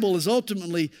Bible is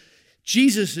ultimately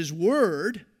Jesus'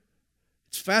 word,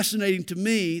 it's fascinating to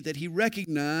me that he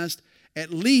recognized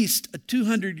at least a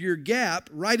 200-year gap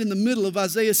right in the middle of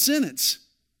Isaiah's sentence.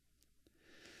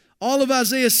 All of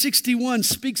Isaiah 61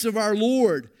 speaks of our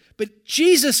Lord, but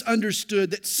Jesus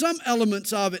understood that some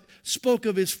elements of it spoke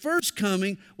of his first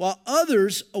coming, while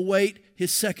others await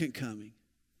his second coming.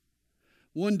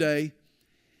 One day,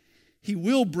 he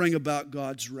will bring about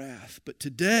God's wrath, but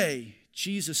today,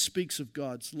 Jesus speaks of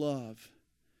God's love.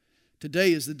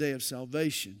 Today is the day of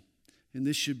salvation, and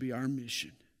this should be our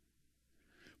mission.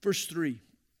 Verse 3.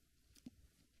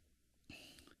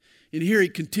 And here he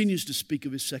continues to speak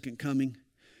of his second coming,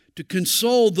 to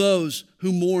console those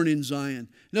who mourn in Zion.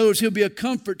 In other words, he'll be a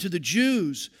comfort to the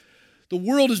Jews. The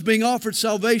world is being offered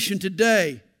salvation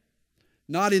today,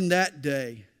 not in that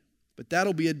day, but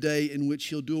that'll be a day in which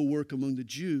he'll do a work among the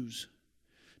Jews,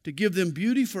 to give them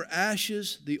beauty for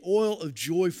ashes, the oil of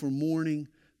joy for mourning,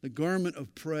 the garment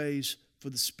of praise for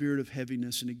the spirit of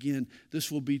heaviness. And again,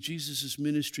 this will be Jesus'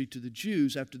 ministry to the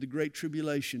Jews after the great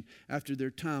tribulation, after their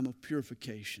time of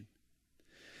purification.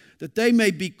 That they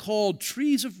may be called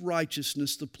trees of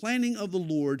righteousness, the planting of the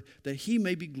Lord, that he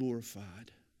may be glorified.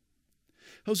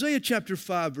 Hosea chapter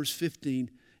 5, verse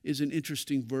 15 is an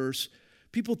interesting verse.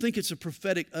 People think it's a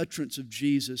prophetic utterance of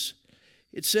Jesus.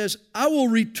 It says, I will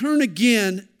return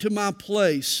again to my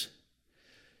place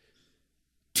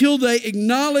till they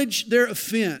acknowledge their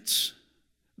offense.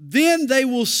 Then they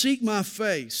will seek my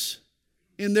face.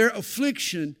 In their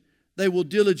affliction, they will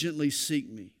diligently seek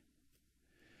me.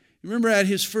 Remember, at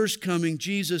his first coming,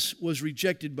 Jesus was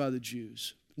rejected by the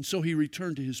Jews. And so he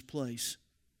returned to his place.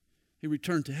 He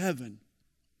returned to heaven.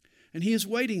 And he is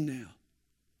waiting now.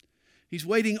 He's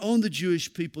waiting on the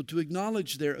Jewish people to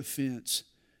acknowledge their offense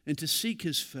and to seek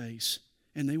his face.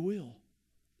 And they will.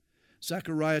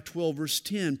 Zechariah 12, verse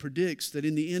 10 predicts that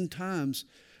in the end times,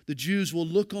 the Jews will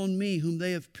look on me whom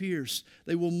they have pierced.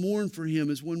 They will mourn for him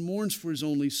as one mourns for his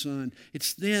only son.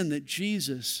 It's then that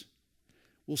Jesus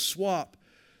will swap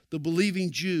the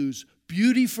believing Jews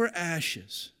beauty for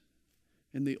ashes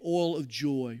and the oil of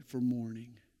joy for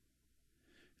mourning.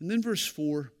 And then verse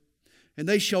 4, and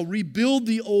they shall rebuild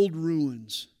the old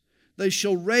ruins. They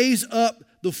shall raise up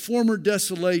the former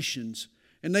desolations,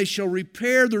 and they shall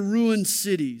repair the ruined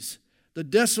cities, the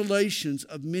desolations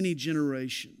of many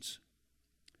generations.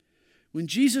 When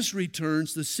Jesus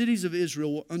returns, the cities of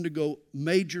Israel will undergo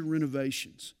major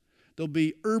renovations. There'll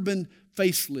be urban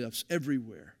facelifts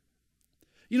everywhere.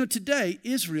 You know, today,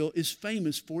 Israel is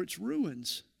famous for its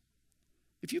ruins.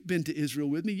 If you've been to Israel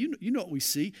with me, you know what we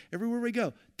see everywhere we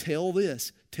go. Tell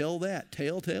this, tell that,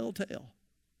 tell.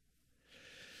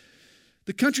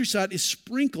 The countryside is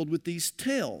sprinkled with these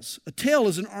tells. A tell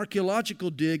is an archaeological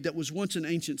dig that was once an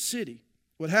ancient city.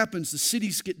 What happens, the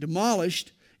cities get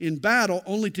demolished in battle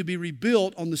only to be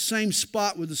rebuilt on the same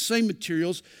spot with the same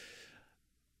materials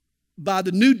by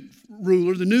the new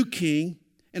ruler, the new king,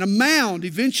 and a mound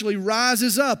eventually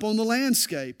rises up on the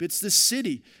landscape. It's this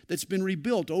city that's been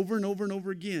rebuilt over and over and over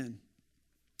again.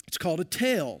 It's called a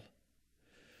tell.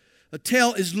 A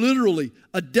tell is literally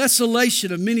a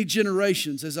desolation of many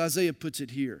generations, as Isaiah puts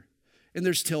it here. And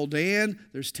there's Tel Dan,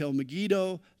 there's Tel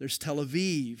Megiddo, there's Tel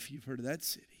Aviv. You've heard of that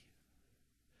city.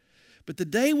 But the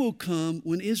day will come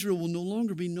when Israel will no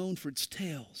longer be known for its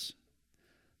tells.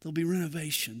 There'll be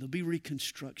renovation, there'll be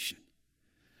reconstruction.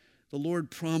 The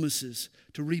Lord promises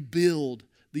to rebuild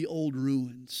the old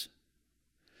ruins.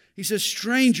 He says,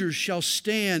 strangers shall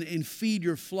stand and feed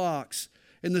your flocks,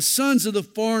 And the sons of the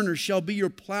foreigners shall be your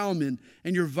plowmen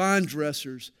and your vine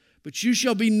dressers. But you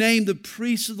shall be named the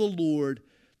priests of the Lord.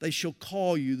 They shall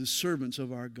call you the servants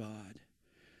of our God.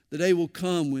 The day will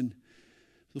come when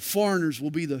the foreigners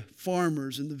will be the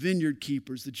farmers and the vineyard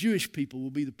keepers. The Jewish people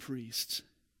will be the priests.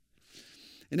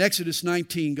 In Exodus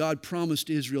 19, God promised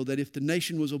Israel that if the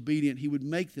nation was obedient, He would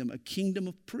make them a kingdom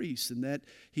of priests, and that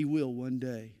He will one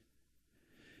day.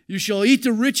 You shall eat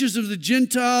the riches of the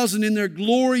Gentiles, and in their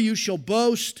glory you shall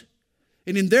boast,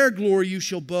 and in their glory you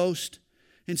shall boast.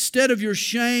 Instead of your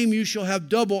shame you shall have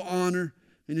double honor,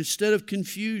 and instead of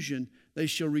confusion they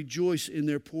shall rejoice in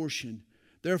their portion.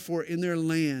 Therefore in their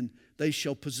land they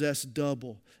shall possess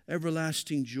double.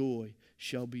 Everlasting joy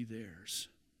shall be theirs.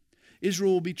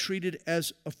 Israel will be treated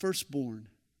as a firstborn,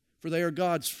 for they are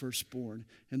God's firstborn,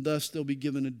 and thus they'll be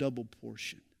given a double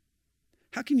portion.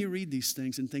 How can you read these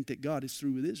things and think that God is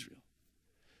through with Israel?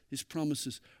 His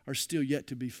promises are still yet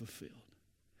to be fulfilled.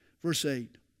 Verse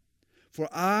 8, for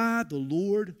I, the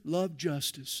Lord, love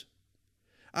justice.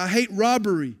 I hate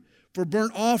robbery. For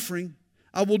burnt offering,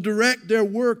 I will direct their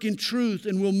work in truth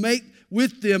and will make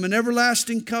with them an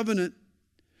everlasting covenant.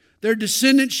 Their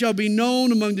descendants shall be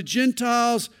known among the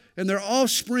Gentiles, and their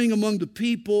offspring among the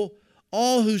people.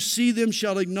 All who see them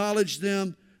shall acknowledge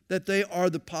them, that they are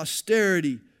the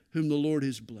posterity whom the Lord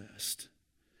has blessed.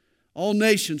 All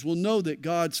nations will know that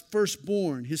God's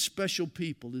firstborn, His special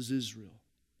people, is Israel.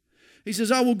 He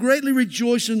says, I will greatly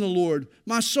rejoice in the Lord.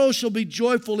 My soul shall be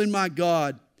joyful in my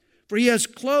God. For He has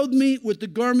clothed me with the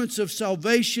garments of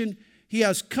salvation. He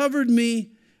has covered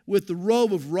me with the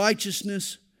robe of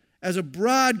righteousness. As a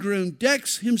bridegroom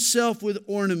decks himself with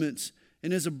ornaments,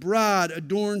 and as a bride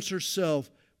adorns herself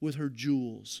with her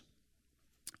jewels.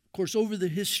 Of course, over the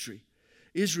history,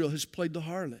 Israel has played the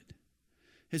harlot,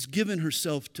 has given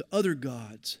herself to other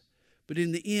gods. But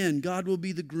in the end, God will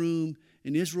be the groom,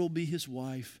 and Israel will be His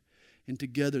wife, and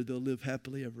together they'll live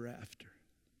happily ever after.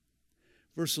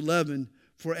 Verse 11,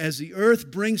 for as the earth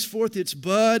brings forth its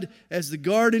bud, as the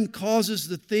garden causes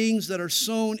the things that are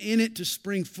sown in it to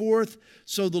spring forth,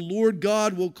 so the Lord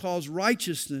God will cause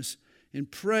righteousness and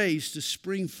praise to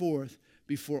spring forth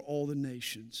before all the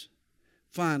nations.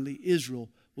 Finally, Israel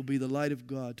will be the light of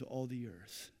God to all the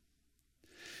earth.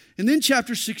 And then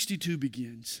chapter 62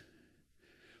 begins.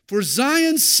 For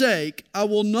Zion's sake, I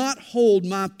will not hold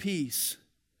my peace.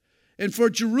 And for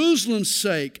Jerusalem's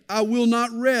sake, I will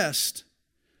not rest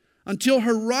until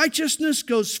her righteousness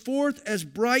goes forth as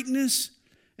brightness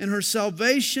and her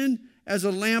salvation as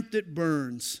a lamp that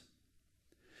burns.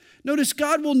 Notice,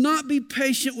 God will not be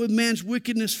patient with man's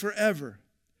wickedness forever.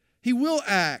 He will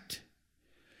act.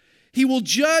 He will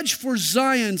judge for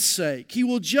Zion's sake. He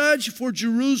will judge for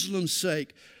Jerusalem's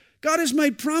sake. God has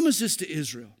made promises to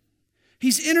Israel.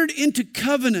 He's entered into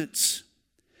covenants,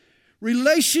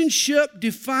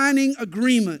 relationship-defining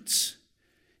agreements.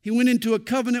 He went into a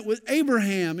covenant with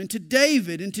Abraham and to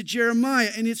David and to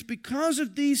Jeremiah. And it's because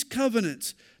of these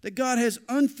covenants that God has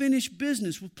unfinished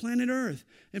business with planet Earth,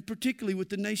 and particularly with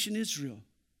the nation Israel.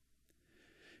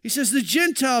 He says, the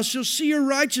Gentiles shall see your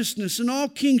righteousness, and all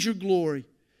kings your glory.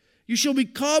 You shall be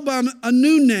called by a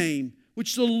new name,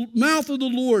 which the mouth of the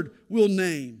Lord will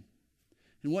name.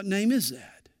 And what name is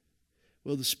that?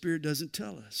 Well, the Spirit doesn't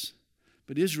tell us,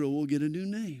 but Israel will get a new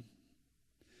name.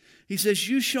 He says,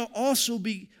 you shall also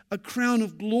be a crown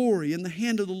of glory in the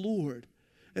hand of the Lord,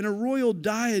 and a royal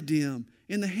diadem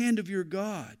in the hand of your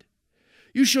God.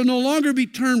 You shall no longer be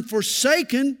termed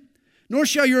forsaken, nor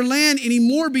shall your land any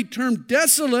more be termed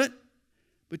desolate,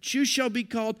 but you shall be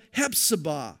called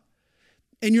Hephzibah,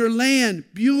 and your land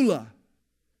Beulah,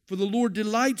 for the Lord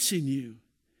delights in you,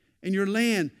 and your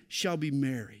land shall be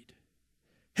married.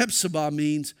 Hephzibah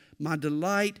means my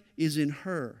delight is in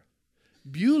her.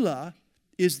 Beulah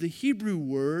is the Hebrew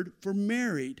word for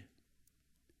married.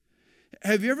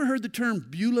 Have you ever heard the term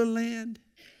Beulah land?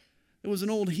 There was an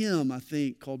old hymn, I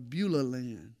think, called Beulah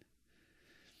Land.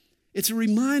 It's a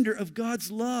reminder of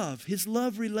God's love, His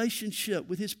love relationship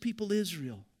with His people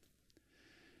Israel.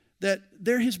 That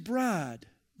they're His bride,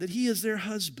 that He is their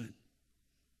husband.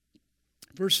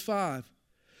 Verse 5,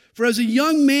 for as a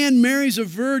young man marries a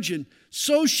virgin,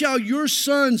 so shall your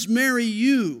sons marry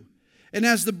you. And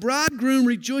as the bridegroom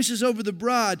rejoices over the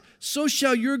bride, so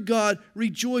shall your God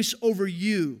rejoice over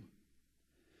you.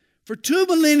 For 2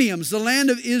 millenniums, the land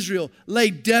of Israel lay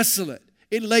desolate.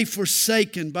 It lay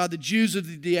forsaken by the Jews of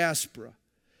the diaspora.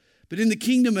 But in the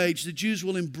kingdom age, the Jews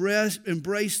will embrace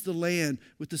the land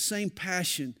with the same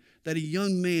passion that a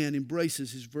young man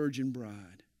embraces his virgin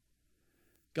bride.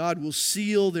 God will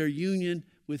seal their union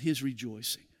with His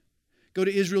rejoicing. Go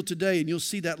to Israel today and you'll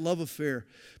see that love affair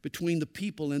between the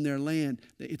people and their land.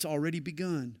 It's already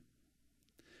begun.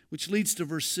 Which leads to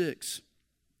verse 6.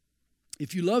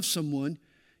 If you love someone,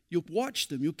 you'll watch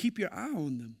them. You'll keep your eye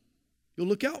on them. You'll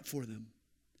look out for them.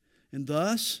 And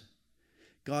thus,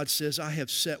 God says, I have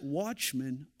set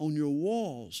watchmen on your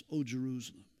walls, O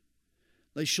Jerusalem.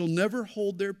 They shall never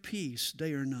hold their peace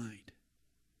day or night.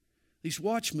 These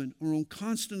watchmen are on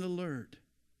constant alert.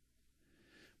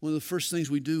 One of the first things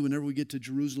we do whenever we get to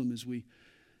Jerusalem is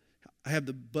I have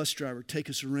the bus driver take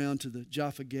us around to the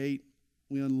Jaffa Gate.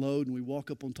 We unload and we walk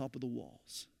up on top of the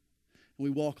walls. And we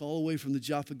walk all the way from the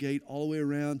Jaffa Gate all the way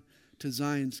around to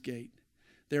Zion's Gate,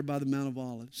 there by the Mount of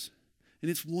Olives. And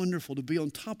it's wonderful to be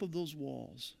on top of those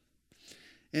walls.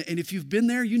 And if you've been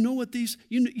there, you know what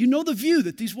you know the view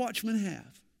that these watchmen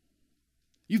have.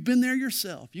 You've been there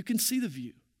yourself. You can see the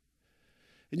view.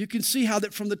 And you can see how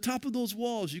that from the top of those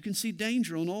walls, you can see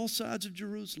danger on all sides of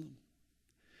Jerusalem.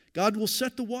 God will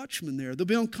set the watchmen there. They'll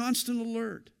be on constant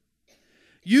alert.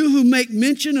 You who make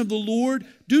mention of the Lord,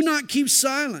 do not keep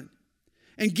silent,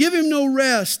 and give him no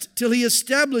rest till he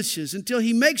establishes, until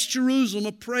he makes Jerusalem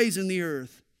a praise in the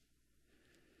earth.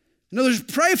 In other words,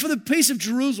 pray for the peace of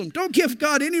Jerusalem. Don't give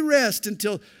God any rest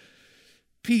until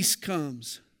peace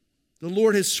comes. The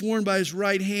Lord has sworn by his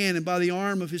right hand and by the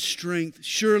arm of his strength,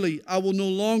 surely I will no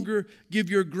longer give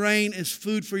your grain as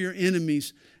food for your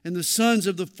enemies, and the sons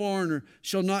of the foreigner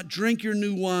shall not drink your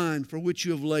new wine for which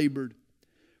you have labored.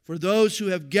 For those who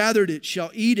have gathered it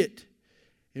shall eat it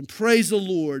and praise the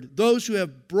Lord. Those who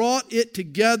have brought it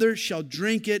together shall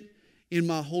drink it in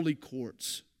my holy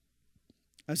courts.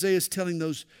 Isaiah is telling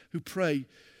those who pray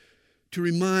to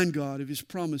remind God of his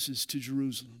promises to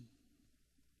Jerusalem.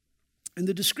 And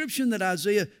the description that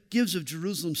Isaiah gives of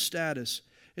Jerusalem's status,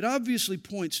 it obviously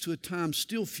points to a time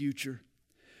still future.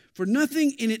 For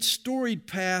nothing in its storied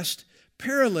past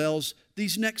parallels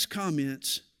these next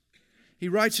comments. He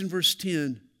writes in verse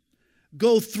 10,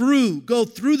 Go through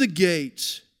the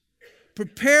gates,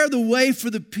 prepare the way for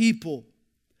the people,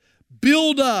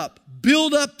 build up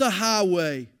the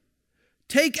highway,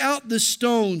 take out the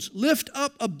stones, lift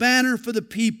up a banner for the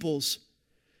peoples.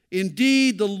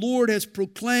 Indeed, the Lord has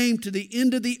proclaimed to the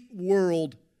end of the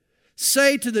world,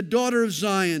 say to the daughter of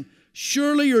Zion,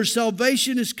 surely your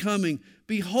salvation is coming.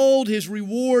 Behold, his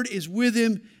reward is with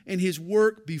him and his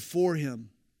work before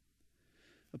him.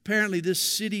 Apparently, this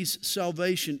city's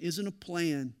salvation isn't a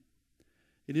plan.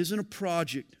 It isn't a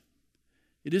project.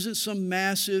 It isn't some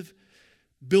massive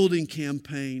building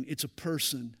campaign. It's a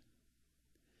person.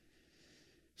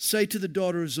 Say to the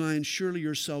daughter of Zion, surely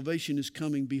your salvation is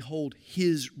coming. Behold,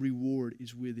 his reward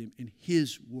is with him, and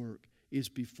his work is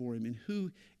before him. And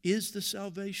who is the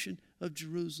salvation of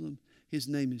Jerusalem? His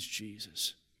name is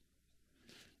Jesus.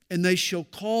 And they shall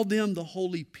call them the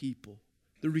holy people,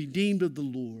 the redeemed of the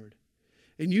Lord.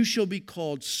 And you shall be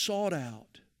called sought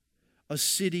out, a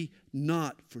city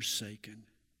not forsaken.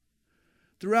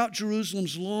 Throughout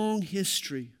Jerusalem's long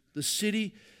history, the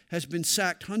city has been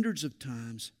sacked hundreds of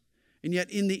times. And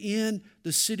yet in the end,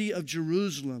 the city of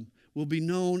Jerusalem will be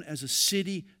known as a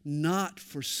city not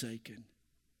forsaken.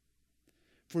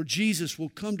 For Jesus will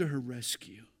come to her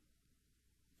rescue.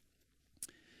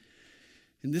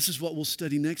 And this is what we'll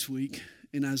study next week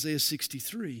in Isaiah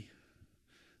 63.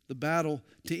 The battle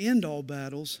to end all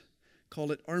battles,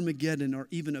 call it Armageddon, or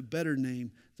even a better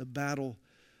name, the battle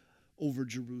over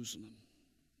Jerusalem.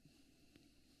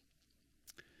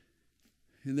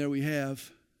 And there we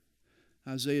have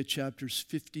Isaiah chapters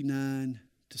 59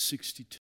 to 62.